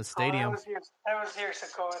stadium. That was years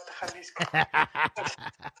ago at the Jalisco.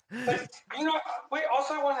 But we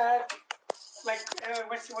also want to add, like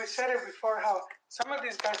we said it before, how some of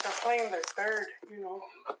these guys are playing their third.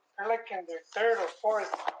 They're like in their third or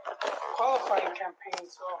fourth qualifying campaign,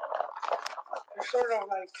 so they're sort of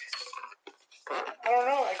like, I don't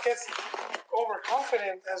know, I guess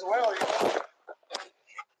overconfident as well.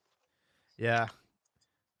 Yeah.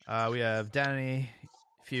 We have Danny.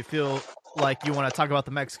 If you feel like you want to talk about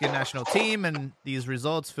the Mexican national team and these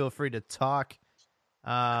results, feel free to talk.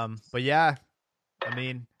 But yeah, I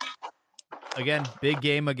mean, again, big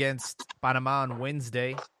game against Panama on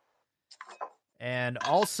Wednesday. And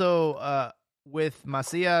also with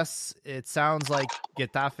Macias, it sounds like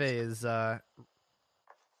Getafe is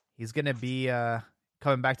he's going to be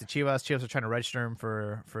coming back to Chivas. Chivas are trying to register him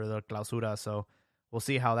for the Clausura, so we'll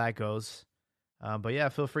see how that goes. But yeah,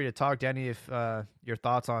 feel free to talk, Danny, if your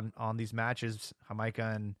thoughts on these matches,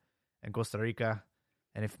 Jamaica and Costa Rica,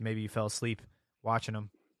 and if maybe you fell asleep watching them.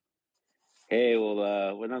 Hey,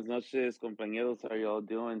 well, buenas noches, compañeros. How are y'all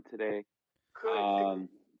doing today? Good.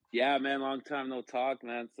 Yeah, man, long time no talk,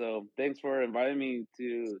 man. So thanks for inviting me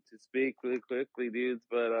to speak really quickly, dudes.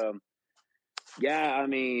 But yeah, I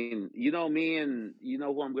mean, you know me, and you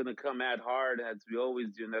know who I'm gonna come at hard, as we always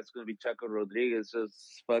do, and that's gonna be Chaco Rodriguez,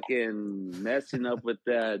 just fucking messing up with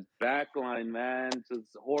that back line, man. Just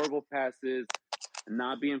horrible passes,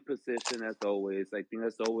 not being in position as always. I think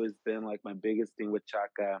that's always been like my biggest thing with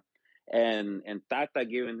Chaka. And Tata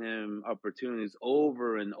giving him opportunities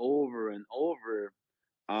over and over and over.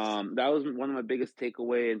 That was one of my biggest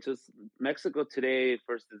takeaway. And just Mexico today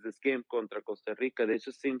versus this game contra Costa Rica, they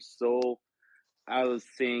just seem so out of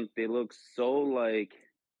sync. They look so like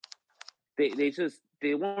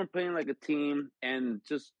they weren't playing like a team and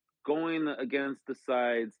just going against the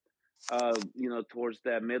sides, towards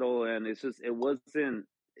that middle. And it wasn't.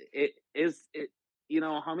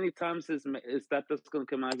 How many times is that that's going to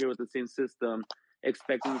come out here with the same system,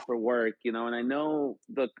 expecting for work, and I know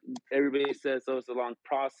everybody says, it's a long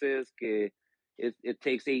process, it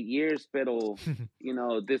takes 8 years, pero,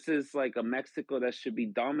 this is like a Mexico that should be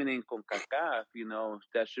dominating CONCACAF,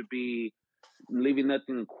 that should be leaving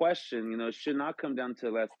nothing in question. It should not come down to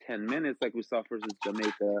the last 10 minutes like we saw versus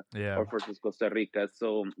Jamaica or versus Costa Rica.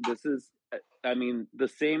 So this is, I mean, the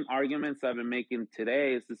same arguments I've been making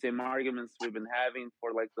today. It's the same arguments we've been having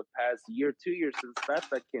for like the past 2 years since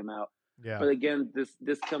that came out. Yeah. But again,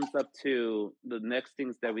 this comes up to the next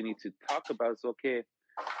things that we need to talk about. So, okay,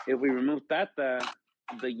 if we remove that,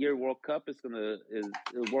 the year World Cup is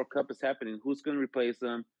happening. Who's going to replace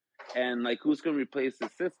them? And like, who's going to replace the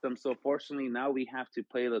system? So fortunately, now we have to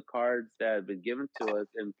play the cards that have been given to us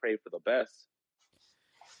and pray for the best.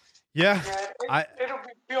 Yeah, it'll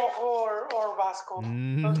be Piojo or Vasco.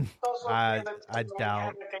 Those I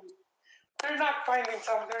doubt. They're not finding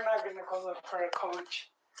some. They're not going to go look for a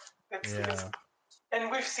coach.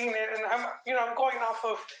 And we've seen it. And I'm going off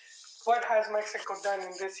of what has Mexico done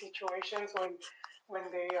in these situations when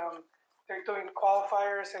they're doing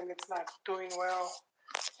qualifiers and it's not doing well.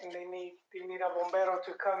 And they need a bombero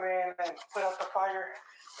to come in and put out the fire.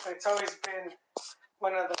 But it's always been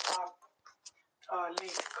one of the top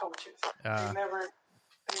league coaches. They never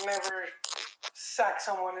sacked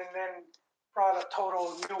someone and then brought a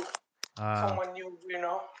total new someone new.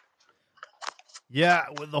 Yeah,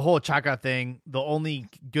 with the whole Chaka thing, the only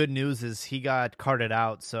good news is he got carted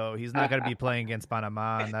out, so he's not going to be playing against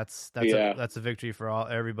Panama, and that's a victory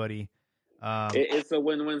for everybody. It's a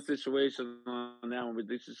win-win situation now.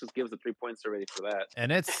 They should just give us the 3 points already for that.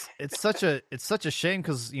 And it's such a shame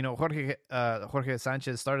because Jorge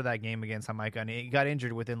Sanchez started that game against Jamaica and he got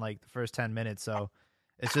injured within like the first 10 minutes. So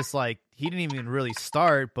it's just like he didn't even really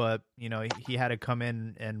start, but he had to come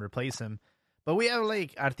in and replace him. But we have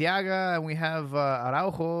like Arteaga and we have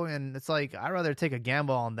Araujo, and it's like I'd rather take a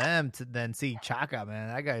gamble on them than see Chaka. Man,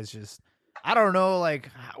 that guy's just. I don't know, like,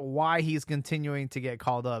 why he's continuing to get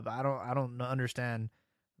called up. I don't understand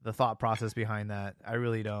the thought process behind that. I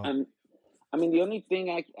really don't. I mean, the only thing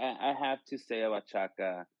I have to say about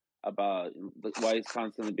Chaka, about why he's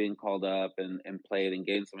constantly being called up and played and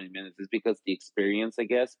gained so many minutes. It's because the experience, I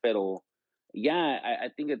guess. Pero yeah, I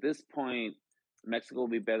think at this point, Mexico will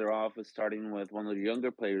be better off with starting with one of the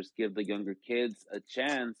younger players, give the younger kids a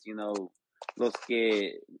chance. The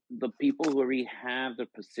people who already have their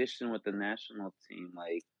position with the national team,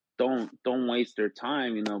 like don't waste their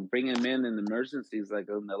time. Bring them in emergencies, like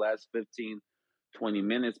in the last 15-20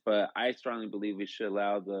 minutes. But I strongly believe we should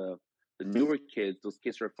allow the newer kids, those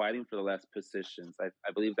kids who are fighting for the last positions. I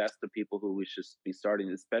believe that's the people who we should be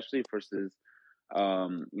starting, especially versus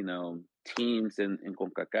teams in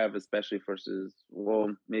CONCACAF, especially versus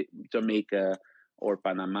Jamaica or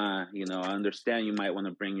Panama. I understand you might want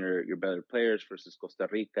to bring your better players versus Costa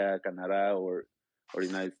Rica, Canada, or the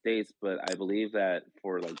United States, but I believe that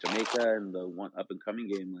for like Jamaica and the one up and coming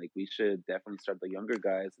game, like we should definitely start the younger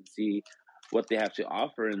guys and see what they have to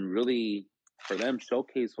offer and really for them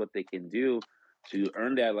showcase what they can do to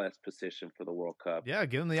earn that last position for the World Cup. Yeah,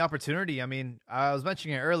 give them the opportunity. I mean, I was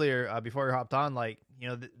mentioning it earlier before we hopped on, like,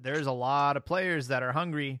 there's a lot of players that are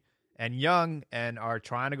hungry and young and are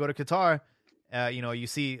trying to go to Qatar. You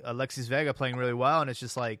see Alexis Vega playing really well, and it's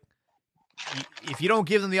just like, if you don't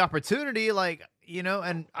give them the opportunity, like,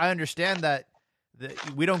 and I understand that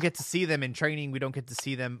we don't get to see them in training. We don't get to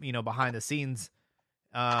see them, behind the scenes.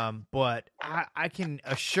 But I can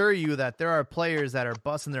assure you that there are players that are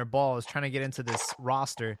busting their balls trying to get into this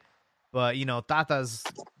roster. But, Tata's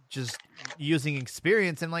just using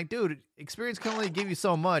experience. And, like, dude, experience can only give you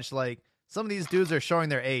so much. Like, some of these dudes are showing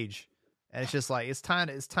their age. And it's just like, it's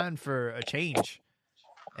time for a change.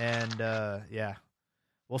 And, yeah.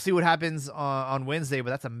 We'll see what happens on Wednesday, but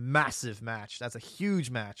that's a massive match. That's a huge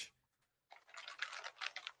match.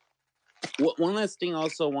 One last thing I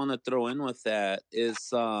also want to throw in with that is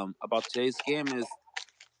about today's game is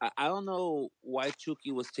I don't know why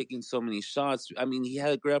Chucky was taking so many shots. I mean, he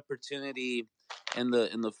had a great opportunity in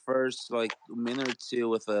the first like minute or two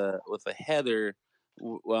with a header,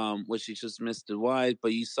 which he just missed it wide.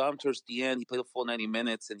 But you saw him towards the end. He played a full 90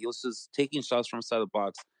 minutes, and he was just taking shots from outside the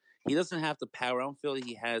box. He doesn't have the power. I don't feel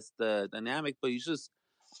he has the dynamic, but he's just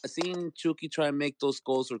seeing Chucky try and make those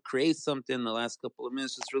goals or create something in the last couple of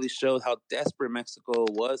minutes just really showed how desperate Mexico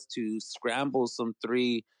was to scramble some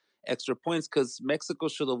 3 extra points, because Mexico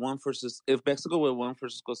should have won if Mexico would have won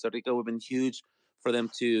versus Costa Rica, it would have been huge for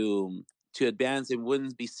them to advance. It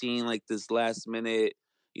wouldn't be seen like this last minute,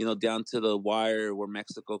 down to the wire where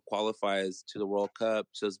Mexico qualifies to the World Cup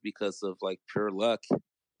just because of like pure luck.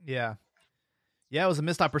 Yeah. Yeah, it was a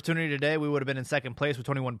missed opportunity today. We would have been in second place with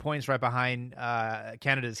 21 points right behind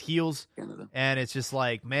Canada's heels. And it's just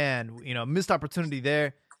like, man, missed opportunity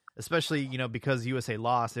there, especially, because USA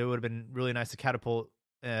lost. It would have been really nice to catapult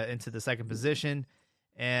into the second position.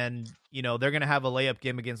 And, they're going to have a layup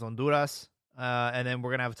game against Honduras. And then we're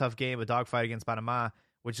going to have a tough game, a dogfight against Panama,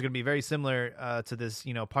 which is going to be very similar to this,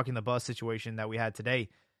 parking the bus situation that we had today.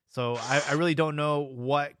 So I really don't know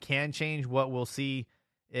what can change, what we'll see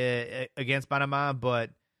against Panama, but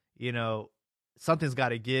something's got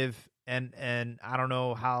to give, and I don't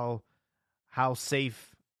know how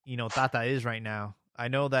safe Tata is right now. I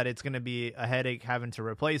know that it's going to be a headache having to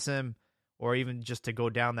replace him, or even just to go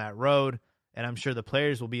down that road, and I'm sure the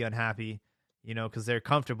players will be unhappy, because they're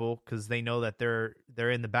comfortable, because they know that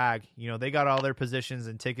they're in the bag. They got all their positions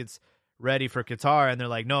and tickets ready for Qatar, and they're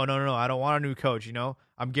like, no, I don't want a new coach.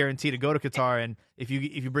 I'm guaranteed to go to Qatar, and if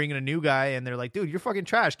you bring in a new guy and they're like, dude, you're fucking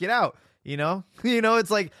trash, get out.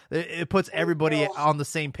 It's like it puts everybody on the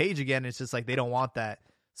same page again. It's just like they don't want that.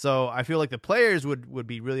 So I feel like the players would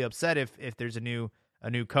be really upset if there's a new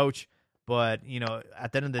coach. But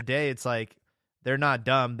at the end of the day, it's like they're not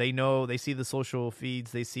dumb. They know, they see the social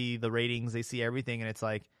feeds, they see the ratings, they see everything, and it's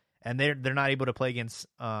like, and they're not able to play against,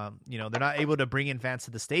 they're not able to bring in fans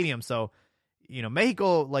to the stadium. So,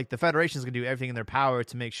 Mexico, like the federation is going to do everything in their power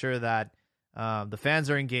to make sure that the fans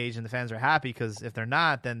are engaged and the fans are happy, because if they're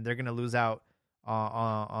not, then they're going to lose out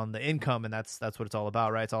on the income, and that's what it's all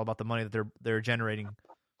about, right? It's all about the money that they're generating.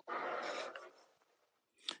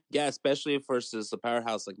 Yeah, especially versus a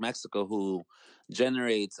powerhouse like Mexico, who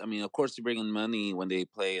generates. I mean, of course, you bring in money when they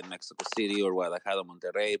play in Mexico City or Guadalajara,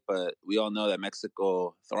 Monterrey, but we all know that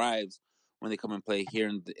Mexico thrives when they come and play here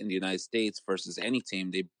in the United States versus any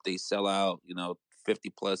team. They sell out, 50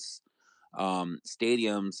 plus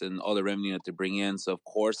stadiums and all the revenue that they bring in. So of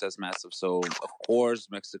course that's massive. So of course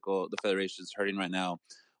Mexico, the federation is hurting right now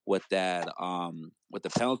with that, with the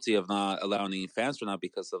penalty of not allowing any fans for not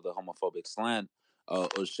because of the homophobic slant or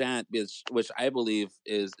chant, which I believe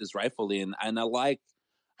is rightfully, and I like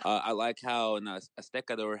I like how in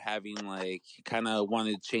Azteca they were having like kind of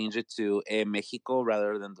wanted to change it to Mexico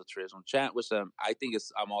rather than the traditional chant, which I think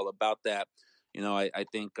I'm all about that. I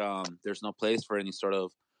think there's no place for any sort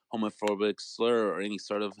of homophobic slur or any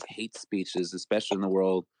sort of hate speeches, especially in the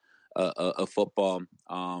world of football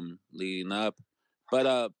leading up.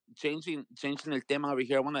 But changing the tema over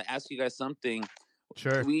here, I want to ask you guys something.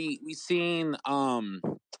 Sure. We seen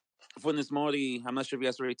Funes Mori. I'm not sure if you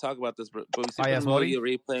guys already talked about this, but we see Funes Mori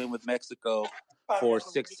already playing with Mexico for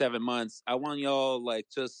 6-7 months. I want y'all like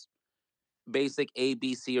just basic A,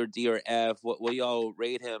 B, C, or D, or F. What y'all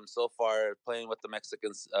rate him so far playing with the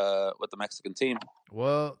Mexicans, with the Mexican team?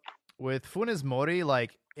 Well, with Funes Mori,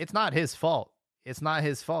 like it's not his fault. It's not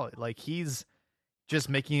his fault. Like he's just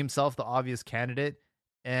making himself the obvious candidate,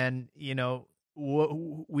 and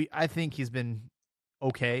I think he's been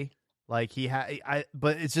okay. Like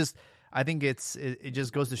but it's just I think it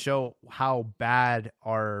just goes to show how bad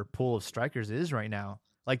our pool of strikers is right now.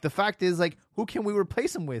 Like the fact is, like, who can we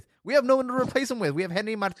replace him with? We have no one to replace him with. We have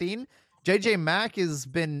Henry Martin. JJ Mack has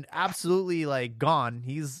been absolutely like gone.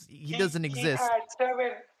 He doesn't exist. He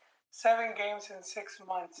had seven games in 6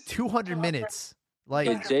 months. 200 minutes. Like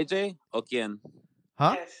JJ Okian.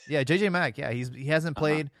 Huh? Yes. Yeah, JJ Mack. Yeah, he hasn't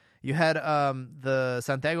played. You had the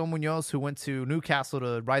Santiago Munoz who went to Newcastle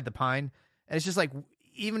to ride the pine, and it's just like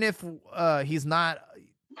even if he's not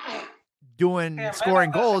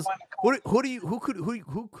scoring goals,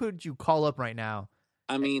 who could you call up right now?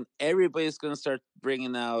 I mean, everybody's gonna start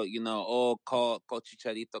bringing out, call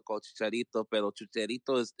Chicharito, pero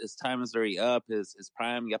Chicharito, his time is already up. His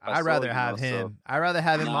prime. I'd rather have him. So, I'd rather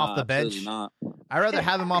have him off the bench. Not. I'd rather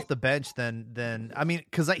have him off the bench than I mean,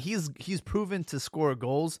 because he's proven to score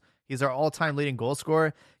goals. He's our all-time leading goal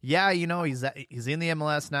scorer. Yeah, he's in the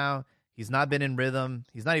MLS now. He's not been in rhythm.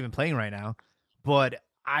 He's not even playing right now. But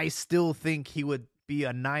I still think he would be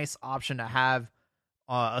a nice option to have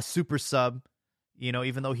a super sub.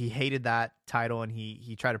 Even though he hated that title and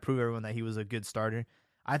he tried to prove everyone that he was a good starter,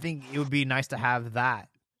 I think it would be nice to have that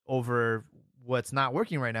over what's not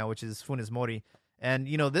working right now, which is Funes Mori. And,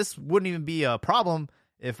 this wouldn't even be a problem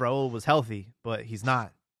if Raul was healthy, but he's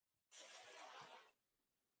not.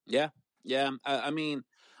 Yeah. I mean,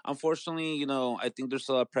 unfortunately, I think there's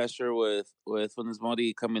a lot of pressure with Funes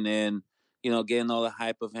Mori coming in, getting all the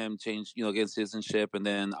hype of him change, getting citizenship and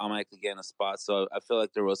then automatically getting a spot. So I feel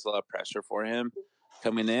like there was a lot of pressure for him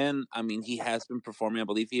coming in. I mean, he has been performing. I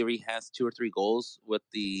believe he already has 2 or 3 goals with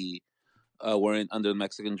the wearing under the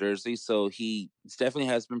Mexican jersey. So he definitely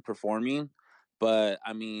has been performing. But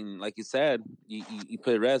I mean, like you said, you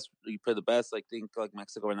play the best. I think like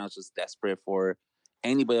Mexico right now is just desperate for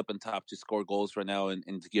anybody up on top to score goals right now and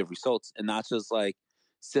to give results, and not just like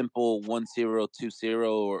simple 1-0, 2-0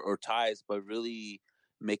 or ties, but really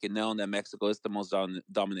make it known that Mexico is the most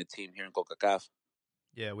dominant team here in CONCACAF.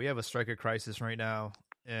 Yeah, we have a striker crisis right now,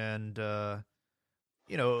 and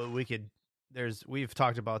we've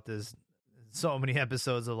talked about this so many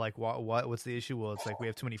episodes of like what's the issue? Well, it's like we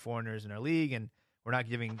have too many foreigners in our league, and we're not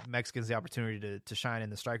giving Mexicans the opportunity to shine in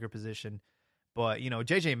the striker position. But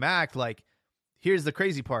JJ Mack, like, here's the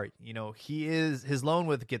crazy part. His loan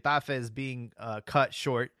with Getafe is being cut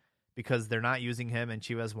short because they're not using him, and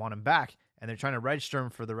Chivas want him back, and they're trying to register him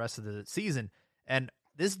for the rest of the season. And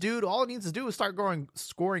this dude, all he needs to do is start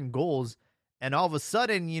scoring goals, and all of a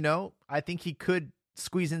sudden, I think he could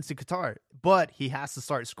squeeze into Qatar, but he has to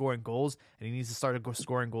start scoring goals, and he needs to start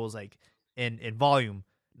scoring goals like in volume,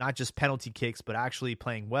 not just penalty kicks, but actually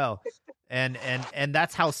playing well. And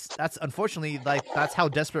that's unfortunately, like, that's how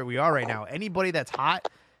desperate we are right now. Anybody that's hot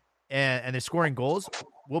and they're scoring goals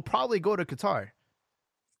will probably go to Qatar.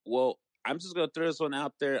 Well, I'm just gonna throw this one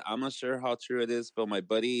out there. I'm not sure how true it is, but my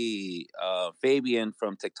buddy Fabian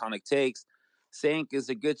from Tectonic Takes saying there's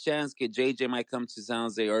a good chance that JJ might come to San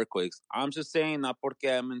Jose Earthquakes. I'm just saying, not porque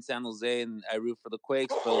I'm in San Jose and I root for the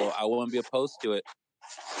Quakes, so I wouldn't be opposed to it.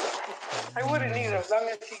 I wouldn't either, as long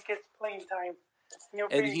as he gets playing time.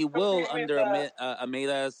 And he will under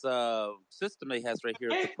Almeida's system that he has right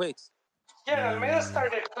here at the Quakes. Yeah, Almeida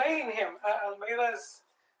started playing him. I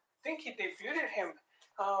think he debuted him.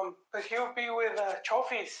 But he'll be with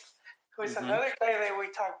Chofis, who is another guy that we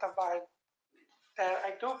talked about. That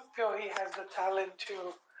I do feel he has the talent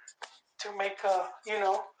to make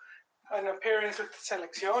an appearance with the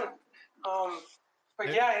selección.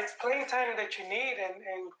 But yeah, it's playing time that you need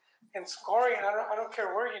and scoring. I don't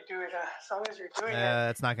care where you do it, as long as you're doing it.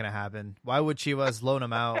 That's not going to happen. Why would Chivas loan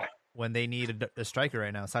him out when they need a striker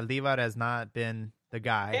right now? Saldivar has not been the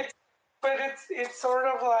guy. It's sort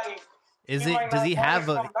of like. Does he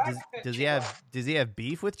have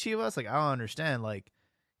beef with Chivas? Like, I don't understand. Like,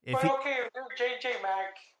 JJ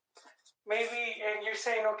Mack maybe, and you're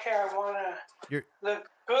saying, okay, I want to You're look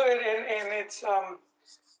good, and it's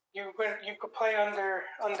you could play under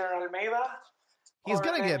Almeida, he's or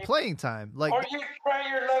gonna then get playing time. Like, or you try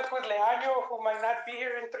your luck with Leaño, who might not be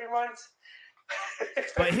here in 3 months.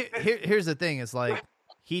 but here's the thing: is like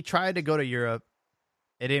he tried to go to Europe,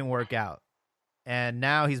 it didn't work out, and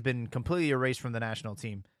now he's been completely erased from the national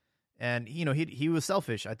team. And you know, he was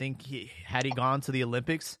selfish. I think had he gone to the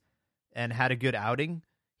Olympics and had a good outing,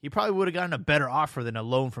 he probably would have gotten a better offer than a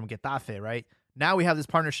loan from Getafe. Right now, we have this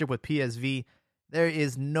partnership with PSV. There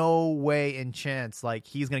is no way in chance like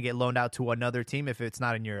he's gonna get loaned out to another team if it's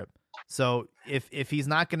not in Europe. So if he's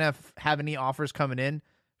not gonna have any offers coming in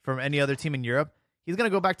from any other team in Europe, he's gonna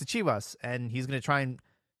go back to Chivas and he's gonna try and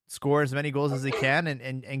score as many goals as he can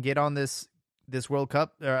and get on this World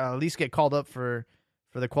Cup, or at least get called up for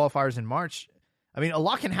the qualifiers in March. I mean, a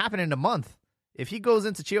lot can happen in a month. If he goes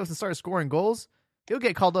into Chivas and starts scoring goals, he'll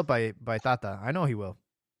get called up by Tata. I know he will.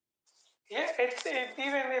 Yeah,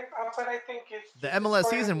 even if, but I think the MLS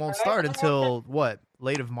season won't start until what,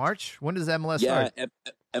 late of March? When does MLS start?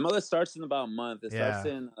 MLS starts in about a month. It starts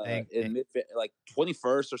in mid, like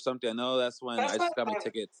 21st or something. I know that's when I just got my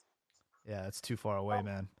tickets. Yeah, it's too far away,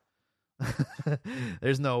 man.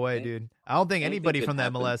 There's no way, dude. I don't think anybody from the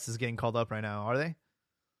MLS is getting called up right now, are they?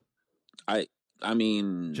 I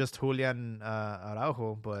mean, just Julian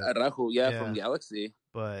Araujo, but from Galaxy,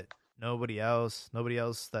 but nobody else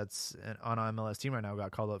that's on an MLS team right now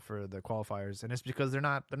got called up for the qualifiers, and it's because they're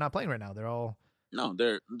not playing right now. They're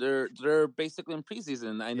basically in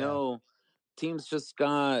preseason. I know teams just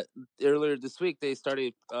got earlier this week. They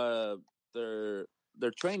started their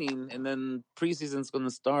training, and then preseason's going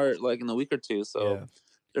to start like in a week or two. So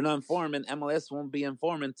they're not informed, and MLS won't be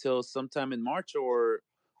informed until sometime in March or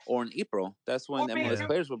in April. That's when MLS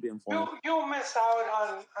players will be informed. You'll miss out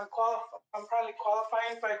on probably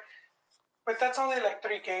qualifying, but that's only like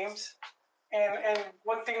 3 games. And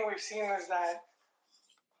one thing we've seen is that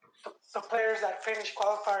the players that finish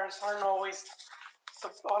qualifiers aren't always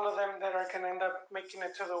all of them that are going to end up making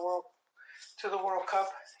it to the World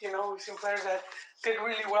Cup. You know, we've seen players that did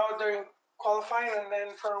really well during qualifying and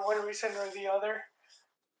then for one reason or the other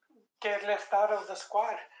get left out of the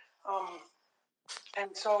squad. And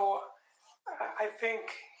so I think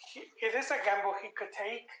it is a gamble he could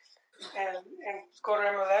take and go to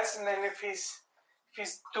MLS. And then if he's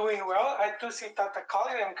doing well, I do see Tata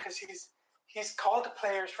calling him because he's called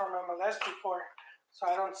players from MLS before. So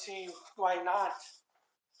I don't see why not.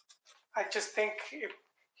 I just think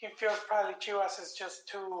he feels probably Chivas is just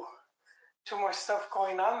too much stuff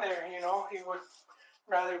going on there. You know, he would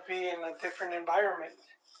rather be in a different environment.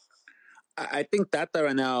 I think that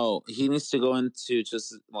right now he needs to go into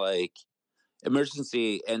just like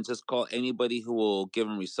emergency and just call anybody who will give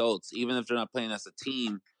him results, even if they're not playing as a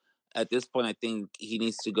team. At this point, I think he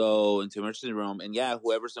needs to go into emergency room and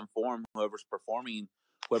whoever's in form, whoever's performing,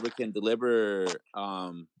 whoever can deliver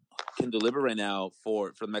right now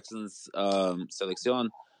for the Mexicans selección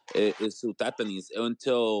is who Tata needs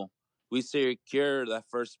until we secure that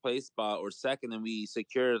first place spot or second and we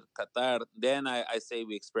secure Qatar, then I say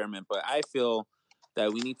we experiment. But I feel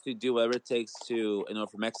that we need to do whatever it takes to,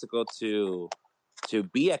 for Mexico to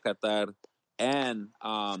be at Qatar and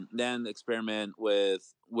then experiment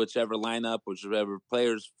with whichever lineup, whichever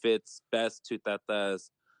players fits best to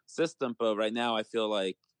Tata's system. But right now I feel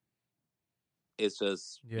like it's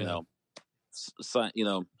just, hit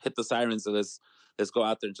the sirens. So let's go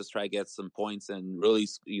out there and just try to get some points and really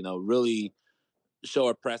show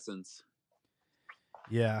our presence.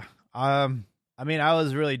 Yeah. I mean, I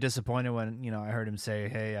was really disappointed when, I heard him say,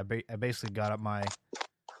 hey, I basically got up my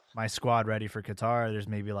squad ready for Qatar. There's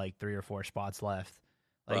maybe like 3 or 4 spots left.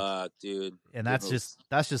 Like, dude. And that's just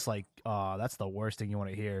like, that's the worst thing you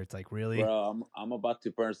want to hear. It's like, really? Bro, I'm about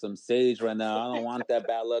to burn some sage right now. I don't want that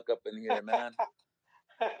bad luck up in here, man.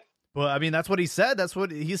 Well, I mean, that's what he said. That's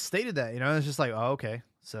what he stated that, It's just like, oh, okay.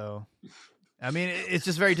 So, I mean, it's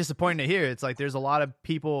just very disappointing to hear. It's like there's a lot of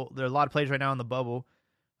players right now in the bubble.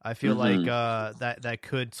 I feel like that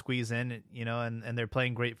could squeeze in, and they're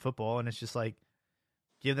playing great football, and it's just like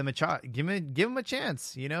give them a shot, give them a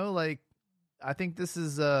chance, Like I think this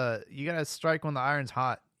is you gotta strike when the iron's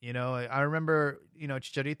hot. I remember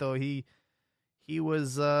Chicharito, he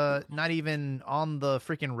was not even on the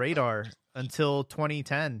freaking radar until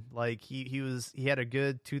 2010. Like he had a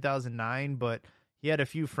good 2009, but he had a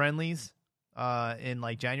few friendlies in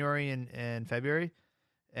like January and February,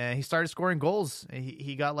 and he started scoring goals.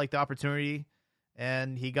 He got like the opportunity,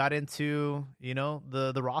 and he got into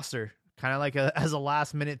the roster kind of like as a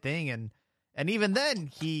last minute thing, and even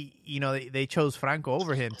then they chose Franco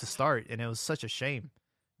over him to start, and it was such a shame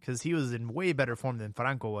because he was in way better form than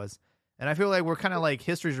Franco was. And I feel like we're kind of like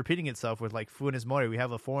history's repeating itself with like Funes Mori. We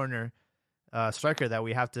have a foreigner striker that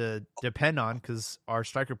we have to depend on because our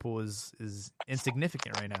striker pool is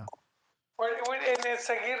insignificant right now. And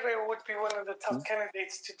Aguirre would be one of the top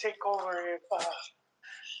candidates to take over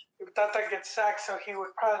if Tata gets sacked. So he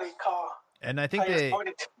would probably call. And I think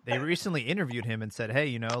they recently interviewed him and said, "Hey,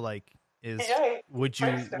 you know, like, would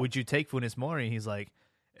you take Funes Mori?" He's like,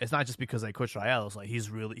 "It's not just because I coach Rayados. Like, he's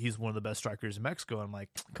one of the best strikers in Mexico." I'm like,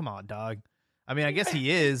 "Come on, dog." I mean, I guess he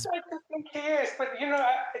is. I think he is, but you know,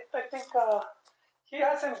 I think he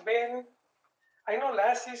hasn't been. I know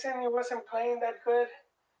last season he wasn't playing that good.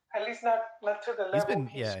 At least not to the level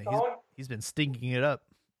he's been stinking it up.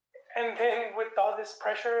 And then with all this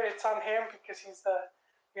pressure, it's on him because he's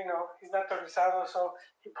not the Rizado, so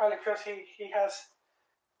he probably feels he has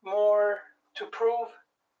more to prove,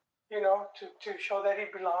 you know, to show that he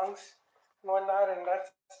belongs and whatnot, and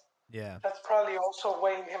that's probably also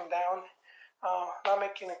weighing him down. Not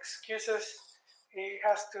making excuses. He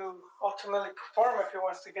has to ultimately perform if he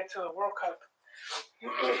wants to get to the World Cup.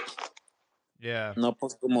 Yeah. No,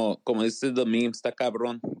 pues como dice the meme, está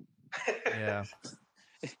cabrón. Yeah.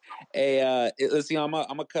 Hey, listen, I'm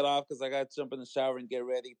gonna cut off because I gotta jump in the shower and get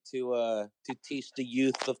ready to teach the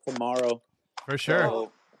youth of tomorrow. For sure.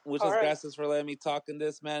 So, muchas gracias for letting me talk in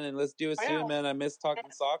this, man, and let's do it soon, man. I miss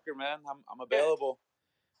talking soccer, man. I'm available.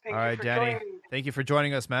 All right, Danny. Thank you for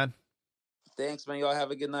joining us, man. Thanks, man. Y'all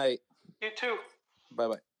have a good night. You too.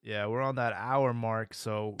 Bye-bye. Yeah, we're on that hour mark,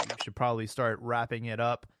 so we should probably start wrapping it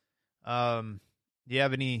up. Do you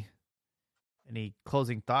have any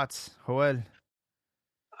closing thoughts, Joel?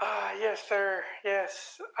 Yes, sir.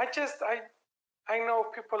 Yes. I know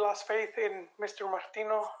people lost faith in Mr.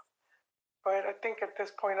 Martino, but I think at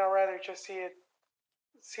this point I'd rather just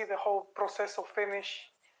see the whole proceso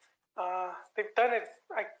finish. They've done it.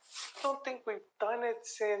 I don't think we've done it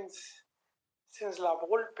since La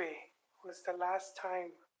Volpe was the last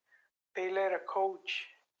time they let a coach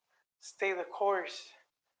stay the course.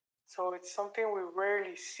 So it's something we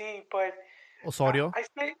rarely see, but Osorio. I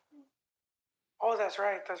say, oh, that's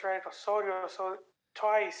right, Osorio. So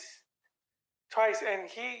twice, and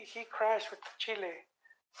he crashed with Chile,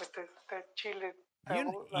 with the Chile.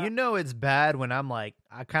 You know it's bad when I'm like,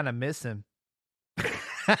 I kind of miss him.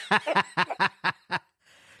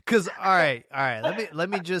 Cause all right. Let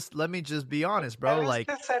me just be honest, bro. Like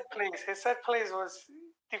his set plays was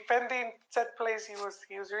defending set plays. He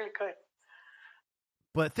was really good.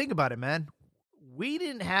 But think about it, man. We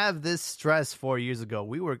didn't have this stress 4 years ago.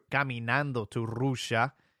 We were caminando to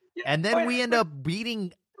Russia, and then we end up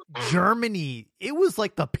beating Germany. It was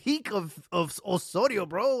like the peak of Osorio,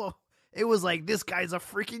 bro. It was like, this guy's a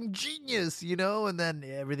freaking genius, you know. And then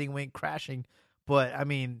everything went crashing. But I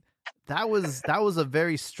mean, that was a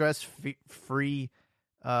very stress-free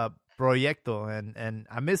proyecto, and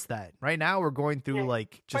I miss that. Right now, we're going through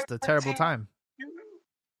like just a terrible time.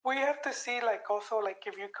 We have to see, like, also, like,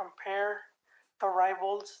 if you compare the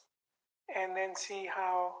rivals and then see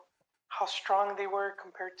how strong they were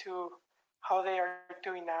compared to how they are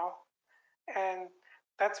doing now. And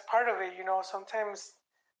that's part of it, you know. Sometimes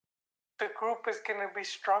the group is going to be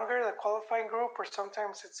stronger, the qualifying group, or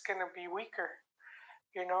sometimes it's going to be weaker,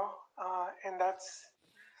 you know. And that's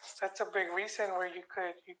a big reason where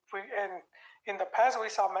and in the past we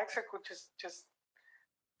saw Mexico just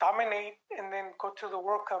dominate and then go to the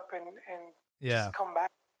World Cup and just come back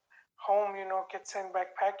home, you know, get sent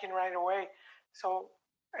back packing right away. So,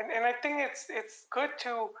 and I think it's good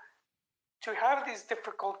to have these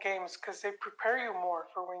difficult games because they prepare you more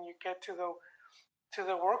for when you get to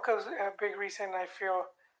the World Cup. A big reason I feel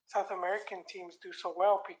South American teams do so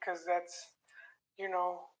well, because that's, you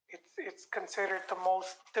know, it's considered the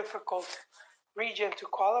most difficult region to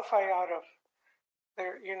qualify out of.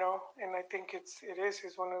 There, you know, and I think it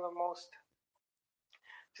is one of the most,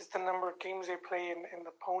 just the number of games they play and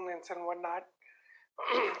the opponents and whatnot,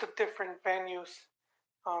 the different venues.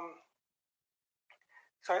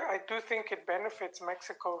 So I do think it benefits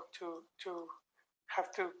Mexico to have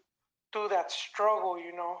to do that struggle,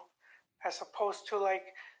 you know, as opposed to like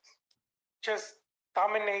just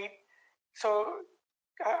dominate. So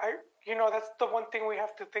I you know, that's the one thing we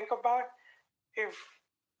have to think about. If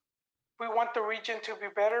we want the region to be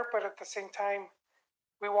better, but at the same time,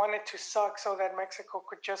 we want it to suck so that Mexico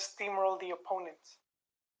could just steamroll the opponents.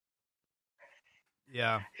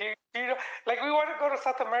 Yeah. You know, like, we want to go to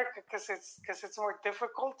South America because it's more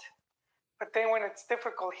difficult, but then when it's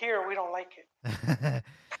difficult here, we don't like it.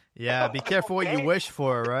 Yeah, be careful what you wish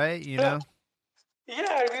for, right? You know.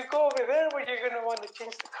 Yeah, if you go over there, where you're gonna want to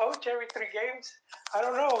change the coach every 3 games. I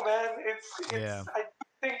don't know, man. I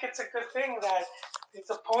think it's a good thing that its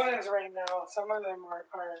opponents right now, some of them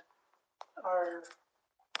are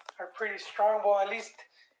pretty strong. Well, at least,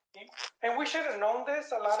 and we should have known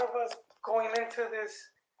this. A lot of us going into this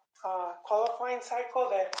qualifying cycle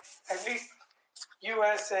that at least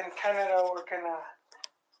U.S. and Canada were gonna,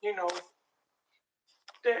 you know,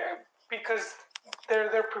 because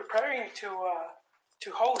they're preparing to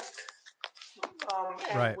host.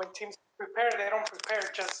 And Right. when teams prepare, they don't prepare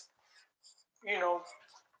just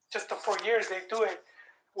just the 4 years. They do it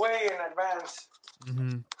way in advance.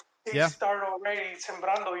 Mm-hmm. They Yeah. start already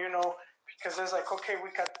sembrando, because it's like, okay,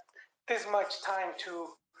 we got this much time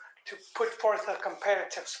to put forth a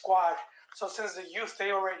competitive squad. So since the youth,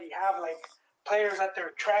 they already have like players that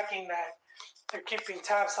they're tracking, that they're keeping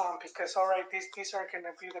tabs on, because all right, these are going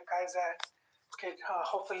to be the guys that could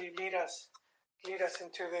hopefully lead us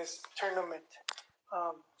into this tournament.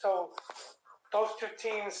 So those two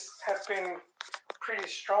teams have been pretty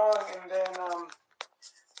strong, and then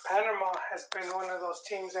Panama has been one of those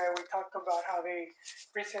teams that we talked about how they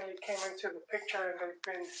recently came into the picture, and they've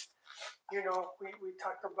been, we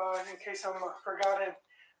talked about, in case I'm forgotten,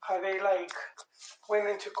 how they like went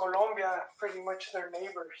into Colombia, pretty much their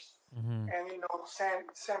neighbors, and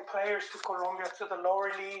sent players to Colombia, to the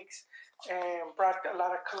lower leagues, and brought a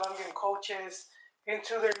lot of Colombian coaches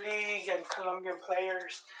into their league and Colombian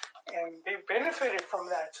players, and they benefited from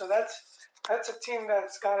that. So that's a team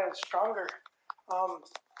that's gotten stronger.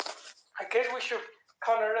 I guess we should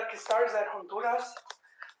count our lucky stars that Honduras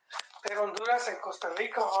and Costa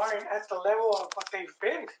Rica aren't at the level of what they've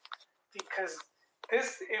been, because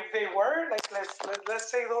if they were, like,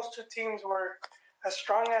 let's say those two teams were as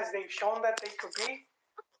strong as they've shown that they could be,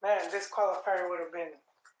 man, this qualifier would have been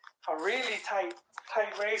a really tight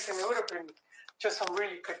race, and it would have been just some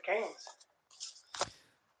really good games.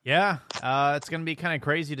 Yeah, it's going to be kind of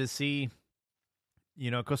crazy to see,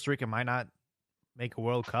 Costa Rica might not make a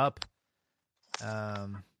World Cup.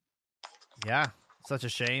 Yeah, such a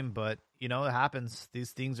shame, but, it happens.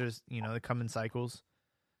 These things are, they come in cycles.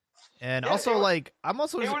 And also, I'm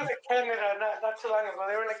also... They were like Canada not too long ago.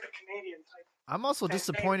 They were like the Canadians. I'm also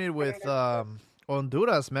disappointed with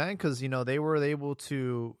Honduras, man, because, they were able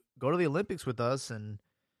to go to the Olympics with us, and,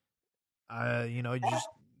 just...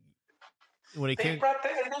 When it came... and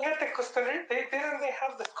they had the Costa Rica. They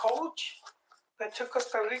have the coach that took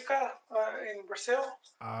Costa Rica in Brazil.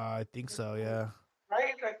 I think so, yeah.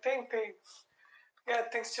 Right? I think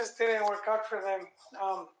things just didn't work out for them.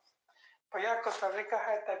 But yeah, Costa Rica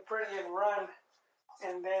had that brilliant run,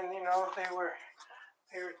 and then they were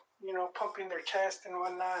pumping their chest and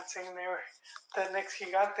whatnot, saying they were the next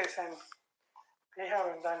gigantes, and they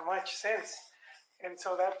haven't done much since. And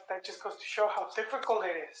so that just goes to show how difficult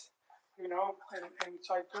it is, and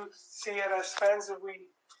so I do see it as fans that we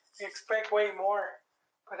expect way more,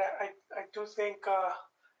 but I do think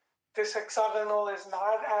this hexagonal is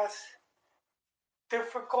not as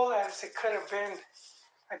difficult as it could have been.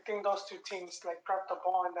 I think those two teams dropped the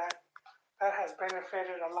ball, and that has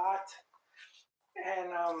benefited a lot.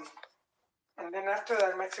 And then after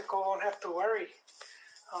that, Mexico won't have to worry,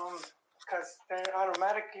 because they're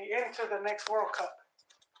automatically into the next World Cup.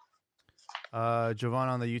 Jovan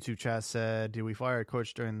on the YouTube chat said, "Did we fire a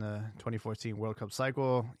coach during the 2014 World Cup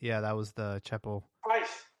cycle?" Yeah, that was the Chepo.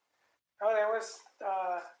 Twice. No, there was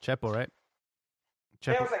Chepo, right?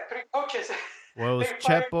 Chepo. There was 3 coaches. Well, it was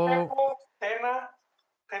Chepo, Tena,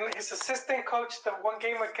 then his assistant coach that one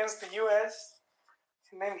game against the U.S.,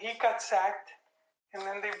 and then he got sacked, and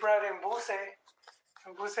then they brought in Buse,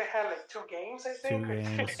 and Buse had 2 games, I think. 2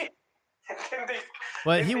 games. And then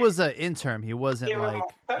but he was an interim. He wasn't yeah.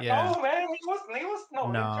 No, man, he was no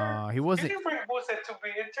intern. He wasn't. They didn't bring Buse to be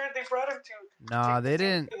intern. They brought him to. No, they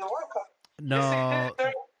didn't. The World Cup. No,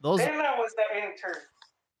 yes, those. Tena was the intern.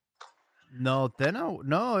 No, Tena.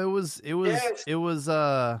 No, it was. Yes. It was.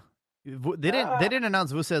 They didn't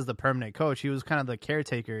announce Buse as the permanent coach. He was kind of the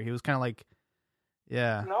caretaker. He was kind of like,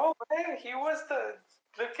 yeah. No, man, he was the.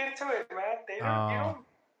 Look into it, man. They don't.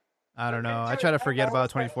 I don't know. I try to forget about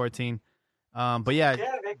 2014. But yeah,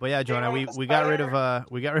 Jonah, we got rid of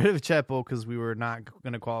Chepo because we were not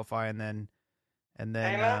going to qualify, and then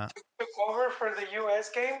took over for the U.S.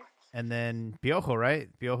 game. And then Piojo, right?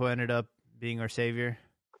 Piojo ended up being our savior.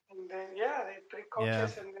 And then they 3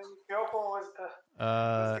 coaches, and then Piojo was the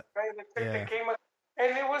guy that took the game.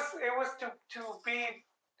 And it was to beat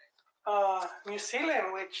New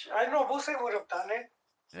Zealand, which I know Buse would have done it.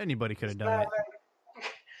 Anybody could have done it.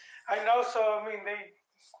 I know. So I mean,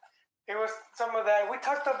 it was some of that. We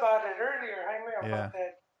talked about it earlier, Jaime, about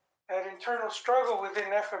that internal struggle within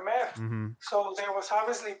FMF. Mm-hmm. So there was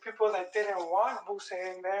obviously people that didn't want Buse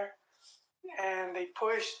in there, and they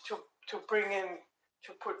pushed to bring in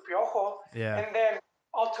to put Piojo. Yeah. And then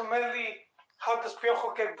ultimately, how does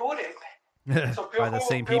Piojo get booted? So By the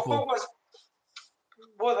same people. Piojo was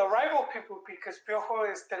the rival people because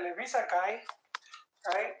Piojo is Televisa guy,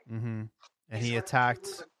 right? Mm-hmm. And He's he with-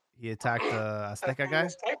 attacked he was Azteca guy.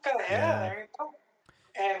 Azteca, yeah, there you go.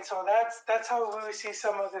 And so that's how we see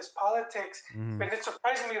some of this politics. Mhm. And it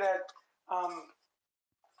surprised me that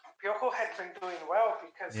Piojo had been doing well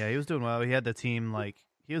because Yeah, he was doing well. He had the team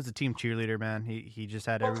he was the team cheerleader, man. He just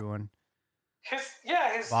had everyone. his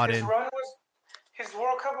Bought in. run was his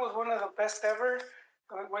World Cup was one of the best ever.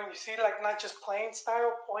 When you see like not just playing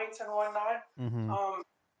style, points and whatnot, Mhm.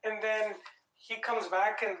 and then he comes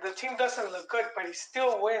back and the team doesn't look good, but he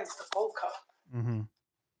still wins the Gold Cup. Mhm.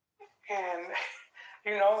 And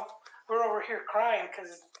you know we're over here crying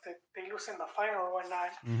because they lose in the final or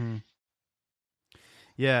whatnot. Mhm.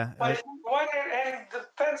 Yeah. But and the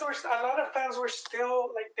fans were a lot of fans were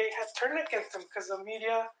still like they had turned against him because the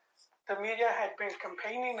media had been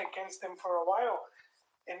campaigning against him for a while,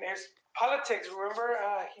 and there's politics. Remember,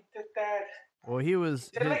 he did that. Well, he was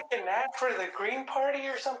Did like an ad for the Green Party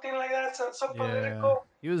or something like that. So political.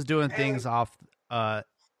 He was doing things off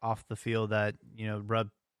the field that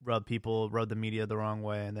rub the media the wrong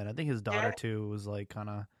way, and then I think his daughter too was like kind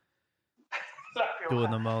of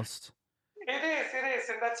doing the most. It is,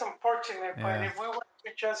 and that's unfortunate. Yeah. But if we were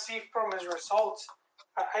to just see from his results,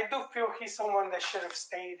 I do feel he's someone that should have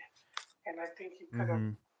stayed, and I think he could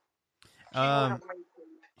have.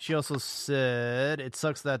 She also said it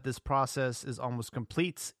sucks that this process is almost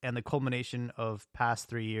complete, and the culmination of past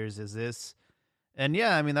 3 years is this. And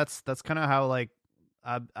yeah, I mean that's kind of how like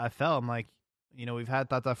I felt. I'm like, we've had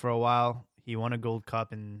Tata for a while. He won a Gold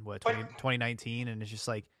Cup in 2019, and it's just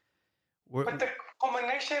like but the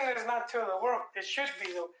culmination is not to the World. It should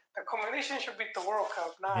be the culmination should be the World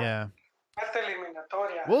Cup, not the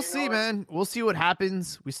eliminatoria. We'll see, man. We'll see what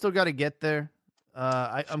happens. We still got to get there.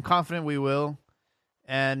 I'm confident we will.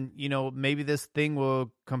 And, maybe this thing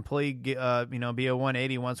will completely, be a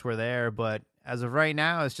 180 once we're there. But as of right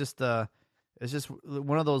now, it's just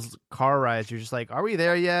one of those car rides. You're just like, are we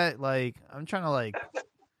there yet? Like, I'm trying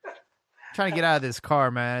to get out of this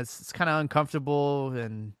car, man. It's kind of uncomfortable,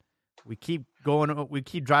 and we keep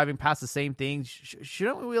driving past the same things.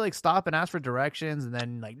 Shouldn't we like stop and ask for directions? And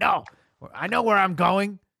then like, no, I know where I'm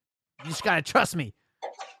going. You just gotta trust me.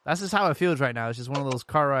 That's just how it feels right now. It's just one of those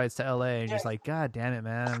car rides to LA, and just like, God damn it,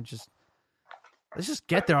 man. Let's just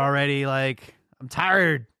get there already. Like, I'm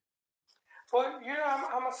tired. Well, I'm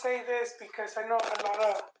gonna say this because I know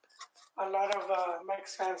a lot of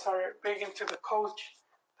Mex fans are big into the coach.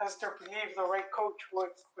 That's their belief. The right coach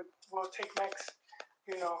will take Mex,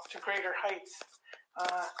 to greater heights.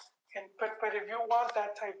 But if you want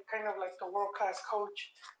that type, kind of like the world class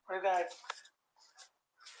coach, or that,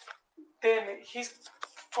 then he's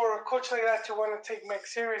for a coach like that to want to take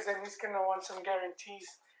Mex serious, then he's gonna want some guarantees.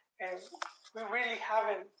 And we really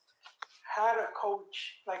haven't had a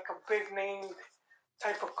coach like a big name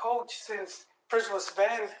type of coach since first was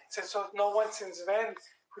Sven. So no one since Sven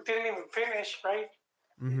who didn't even finish, right?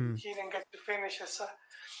 Mm-hmm. He didn't get to finish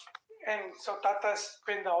and so Tata's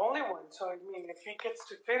been the only one. So I mean, if he gets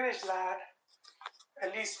to finish that,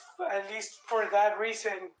 at least for that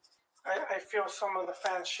reason, I feel some of the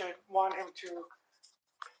fans should want him to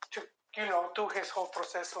do his whole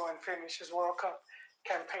proceso and finish his World Cup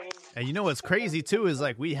campaign. And what's crazy too is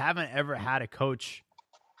like we haven't ever had a coach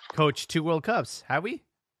 2 World Cups, have we?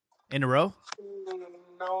 In a row?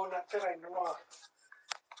 No, not that I know of.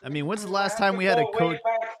 I mean, when's the last time we had a coach?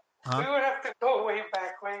 Huh? We would have to go way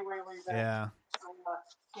back. Way back. Yeah.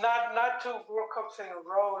 Not 2 World Cups in a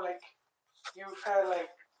row like you've had like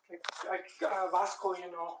Vasco,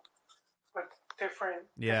 but different.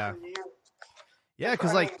 Different years. Yeah,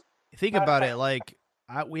 because like think about it, like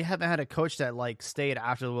we haven't had a coach that like stayed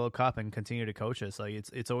after the World Cup and continued to coach us. Like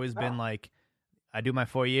it's always been like I do my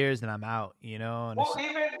 4 years and I'm out, And well,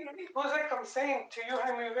 even it was like I'm saying to you,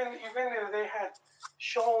 I mean, even if they had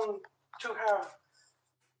shown to have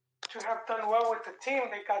done well with the team,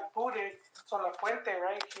 they got booted. So La Fuente,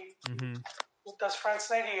 right? He does France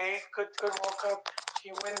 '98, good World Cup.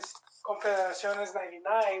 He wins Confederaciones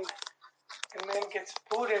 '99, and then gets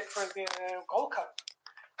booted for the Gold Cup.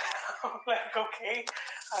 I'm like, okay,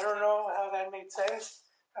 I don't know how that made sense.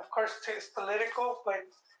 Of course, it's political, but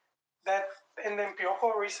that, and then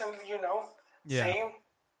Piojo recently, same,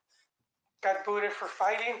 got booted for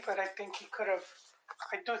fighting, but I think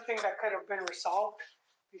I do think that could have been resolved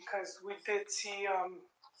because we did see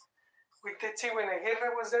when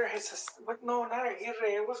Aguirre was there, no, not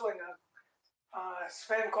Aguirre, it was when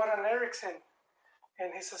Sven Goran Eriksson,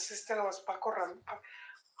 and his assistant was Paco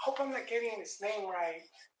hope I'm not getting his name right.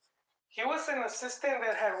 He was an assistant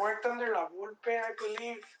that had worked under La Volpe, I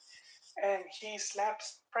believe, and he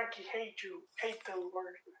slaps Frankie Haytu.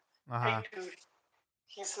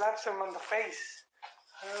 He slaps him on the face.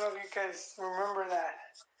 I don't know if you guys remember that.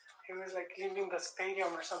 He was like leaving the stadium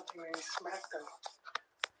or something, and he smacked him.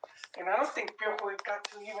 And I don't think Piojo got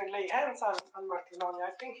to even lay hands on Martinoli.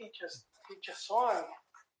 I think he just saw him.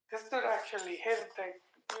 This dude actually hit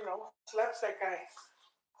slaps that guy,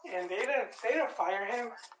 and they didn't fire him.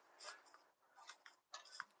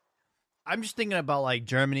 I'm just thinking about like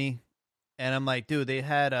Germany, and I'm like, dude, they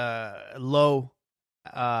had Low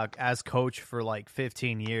as coach for like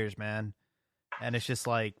 15 years, man. And it's just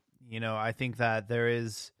like, I think that there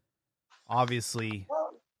is obviously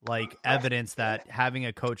like evidence that having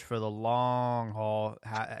a coach for the long haul,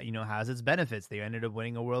 has its benefits. They ended up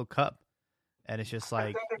winning a World Cup, and it's just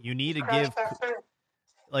like you need to give.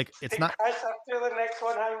 Like it's not after the next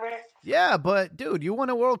one, Jaime. Yeah, but dude, you won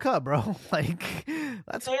a World Cup, bro. Like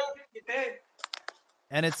that's. You did.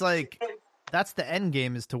 And it's like that's the end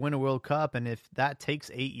game, is to win a World Cup, and if that takes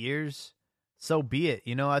 8 years, so be it.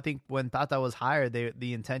 I think when Tata was hired,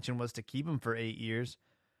 the intention was to keep him for 8 years.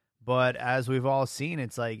 But as we've all seen,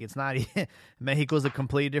 it's like it's not. Mexico's a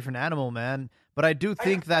completely different animal, man. But I do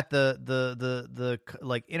think that the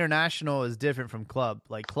like international is different from club.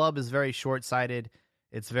 Like club is very short sighted.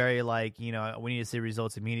 It's very like we need to see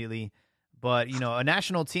results immediately. But a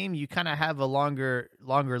national team, you kind of have a longer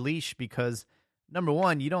leash because number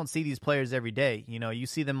one, you don't see these players every day. You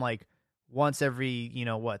see them like once every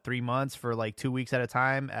 3 months for like 2 weeks at a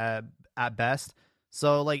time at best.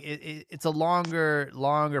 So like it's a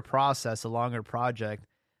longer process, a longer project,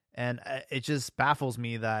 and it just baffles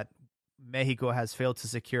me that Mexico has failed to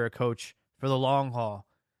secure a coach for the long haul,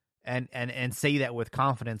 and say that with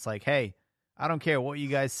confidence, like, hey, I don't care what you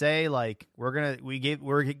guys say, like we're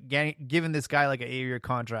giving this guy like an 8-year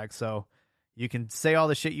contract, so you can say all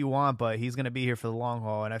the shit you want, but he's gonna be here for the long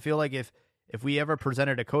haul. And I feel like if we ever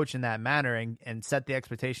presented a coach in that manner and set the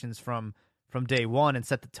expectations from day one and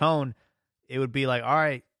set the tone, it would be like, all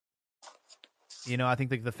right, I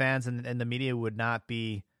think like the fans and the media would not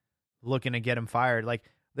be looking to get him fired. Like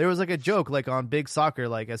there was like a joke, like on Big Soccer,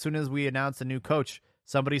 like as soon as we announced a new coach,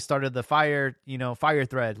 somebody started the fire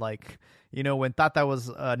thread. Like, when Tata was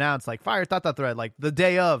announced, like fire Tata thread, like the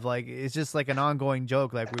day of, like, it's just like an ongoing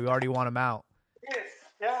joke. Like we already want him out. It is.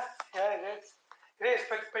 Yeah, it is. It is.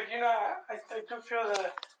 But I do feel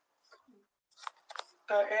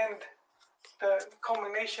the end, the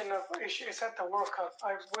culmination of issues at the World Cup.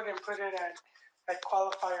 I wouldn't put it at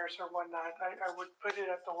qualifiers or whatnot. I would put it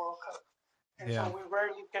at the World Cup. And so we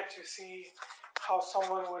rarely get to see how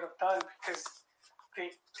someone would have done because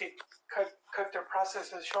they cut their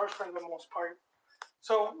processes short for the most part.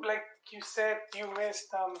 So like you said, you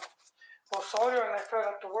missed Osorio, and I felt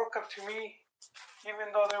at the World Cup, to me,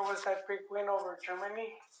 even though there was that big win over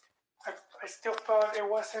Germany, I still felt it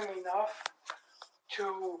wasn't enough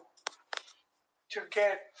to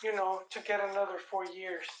get another 4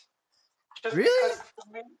 years. Just really?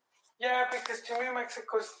 Because to me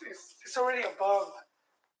Mexico is already above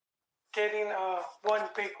getting one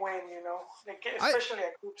big win, like especially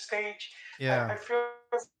at group stage. Yeah, I feel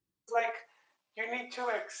like you need to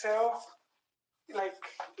excel, like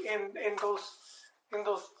in those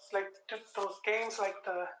like those games, like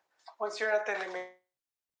the once you're at the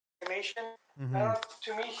elimination. Mm-hmm.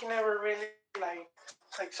 To me, he never really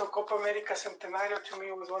like so Copa America Centenario to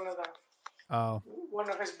me was one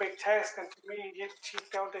of his big tests, and to me he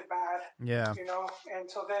felt it bad. Yeah, and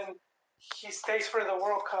so then he stays for the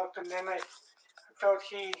World Cup, and then I felt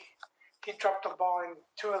he dropped the ball in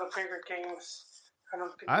two of the bigger games.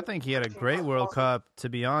 I think he had a great World Cup, to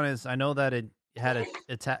be honest. I know that it had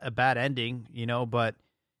a bad ending, but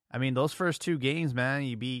I mean those first two games, man,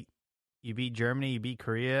 you beat Germany, you beat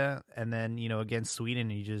Korea, and then against Sweden,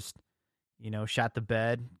 you just shot the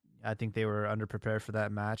bed. I think they were underprepared for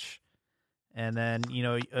that match, and then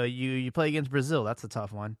you play against Brazil. That's a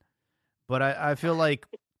tough one, but I feel like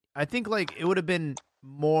I think like it would have been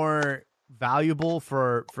more valuable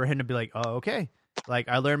for him to be like, oh, okay, like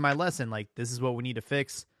I learned my lesson. Like this is what we need to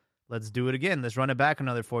fix. Let's do it again. Let's run it back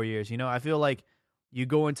another 4 years. I feel like you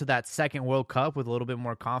go into that second World Cup with a little bit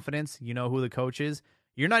more confidence. You know who the coach is.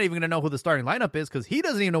 You're not even going to know who the starting lineup is because he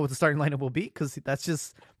doesn't even know what the starting lineup will be because that's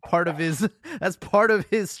just part of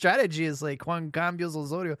his strategy is like Juan Cambios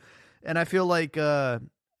Osorio. And I feel like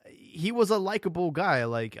he was a likable guy.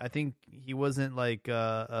 Like I think he wasn't like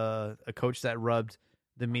a coach that rubbed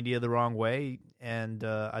the media the wrong way, and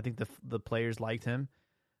I think the players liked him.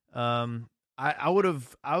 I would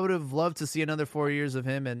have loved to see another 4 years of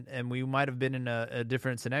him, and we might have been in a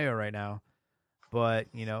different scenario right now. But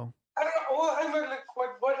I don't know. Well, I mean, like,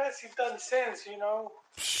 what has he done since? I know.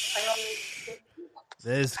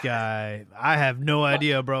 This guy, I have no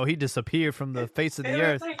idea, bro. He disappeared from the face of the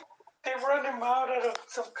earth. They run him out of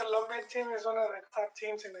some Colombian team. He's one of the top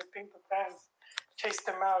teams, and I think the fans chased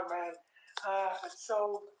him out, man.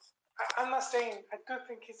 So I'm not saying I do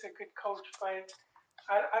think he's a good coach, but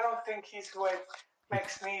I don't think he's what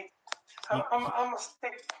Mex needs. I'm a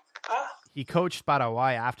stick. Huh? He coached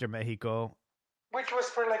Paraguay after Mexico, which was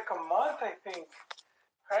for like a month, I think,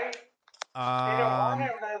 right? They don't want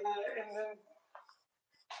him, and then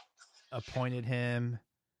appointed him.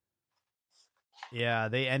 Yeah,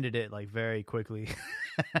 they ended it like very quickly.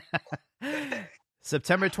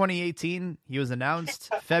 September 2018, he was announced.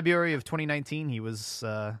 February of 2019, he was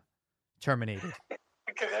terminated.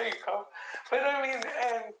 Okay, there you go. But I mean,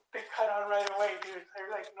 and they cut on right away, dude.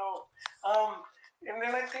 They're like, no. And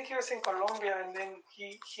then I think he was in Colombia, and then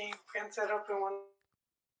he ended up in one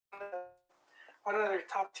of their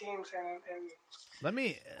top teams, and let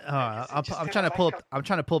me. I'm trying to pull up. I'm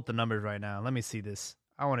trying to pull up the numbers right now. Let me see this.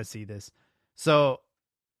 I want to see this. So,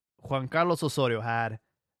 Juan Carlos Osorio had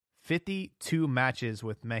 52 matches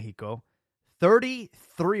with Mexico.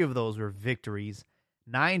 33 of those were victories,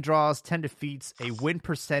 9 draws, 10 defeats, a win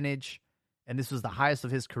percentage, and this was the highest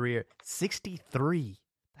of his career, 63.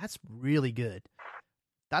 That's really good.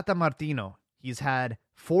 Tata Martino, he's had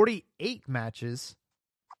 48 matches,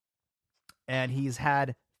 and he's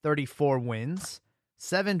had 34 wins,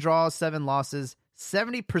 7 draws, 7 losses,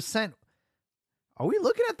 70%. Are we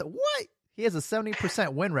looking at the what? He has a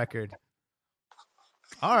 70% win record.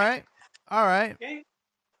 All right. Yeah,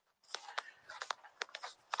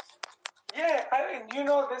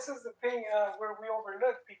 this is the thing where we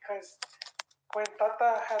overlook, because when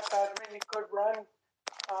Tata had that really good run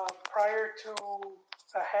prior to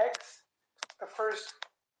the Hex, the first,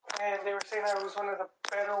 and they were saying that it was one of the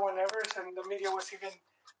better one ever, and the media was even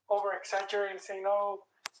over-exaggerating, saying, oh,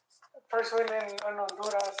 first win in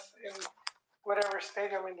Honduras in whatever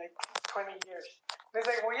stadium in like 20 years. And it's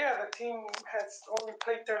like, well, yeah, the team has only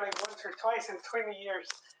played there like once or twice in 20 years.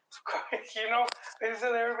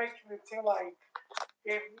 So they're making it seem like,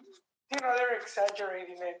 they're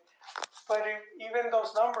exaggerating it. But even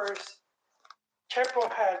those numbers, Chepo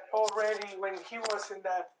had already, when he was in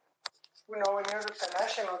that, when he was with the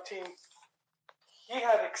national team, he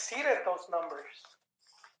had exceeded those numbers.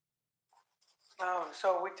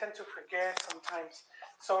 So we tend to forget sometimes.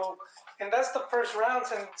 So, and that's the first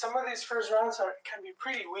rounds, and some of these first rounds can be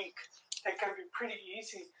pretty weak. They can be pretty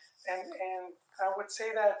easy, and I would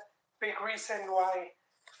say that big reason why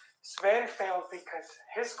Sven failed, because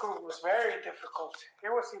his group was very difficult. It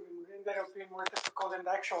ended up being more difficult than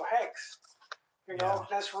the actual Hex.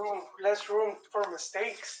 Less room for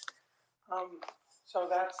mistakes. So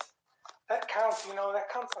that counts. That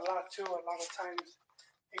counts a lot too. A lot of times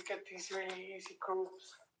you get these really easy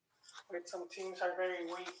groups, but some teams are very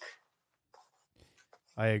weak.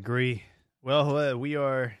 I agree. Well, we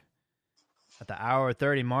are at the hour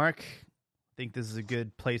 30 mark. I think this is a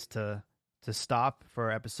good place to stop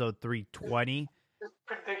for episode 320. This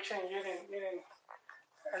prediction, you didn't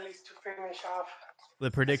at least to finish off.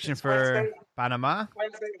 The prediction for Wednesday, Panama?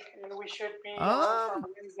 Wednesday, and we should be on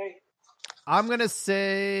Wednesday. I'm going to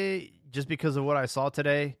say, just because of what I saw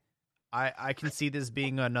today, I can see this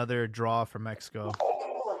being another draw for Mexico.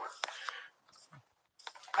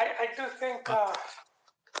 I do think... Go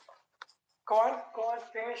on,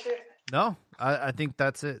 finish it. No, I think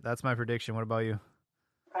that's it. That's my prediction. What about you?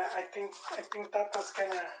 I think Tata's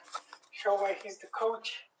going to show why he's the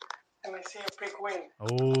coach, and I see a big win.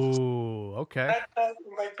 Oh, okay. That by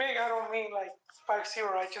big, I don't mean like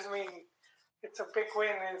 5-0. I just mean it's a big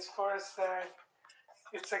win as far as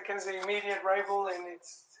it's against the immediate rival, and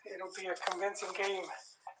it'll be a convincing game.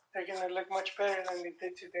 They're going to look much better than they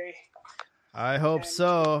did today. I hope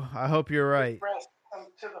so. I hope you're right.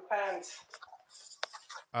 To the fans.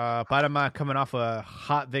 Panama coming off a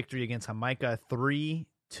hot victory against Jamaica, 3-2.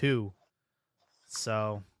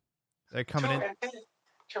 So they're coming in.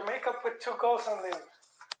 Jamaica put 2 goals on them.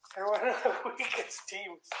 They're one of the weakest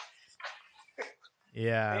teams.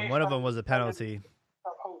 Yeah, one of them was a penalty.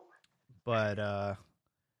 But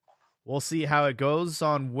we'll see how it goes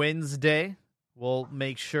on Wednesday. We'll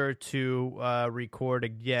make sure to record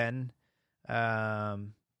again.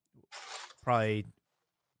 Probably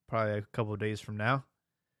a couple of days from now.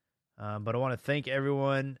 But I want to thank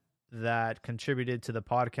everyone that contributed to the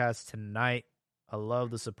podcast tonight. I love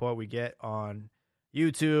the support we get on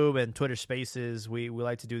YouTube and Twitter Spaces. We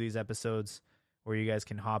like to do these episodes where you guys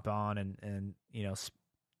can hop on and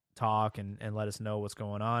talk and let us know what's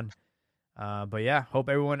going on. But yeah, hope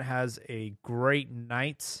everyone has a great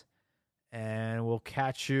night, and we'll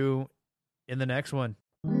catch you in the next one.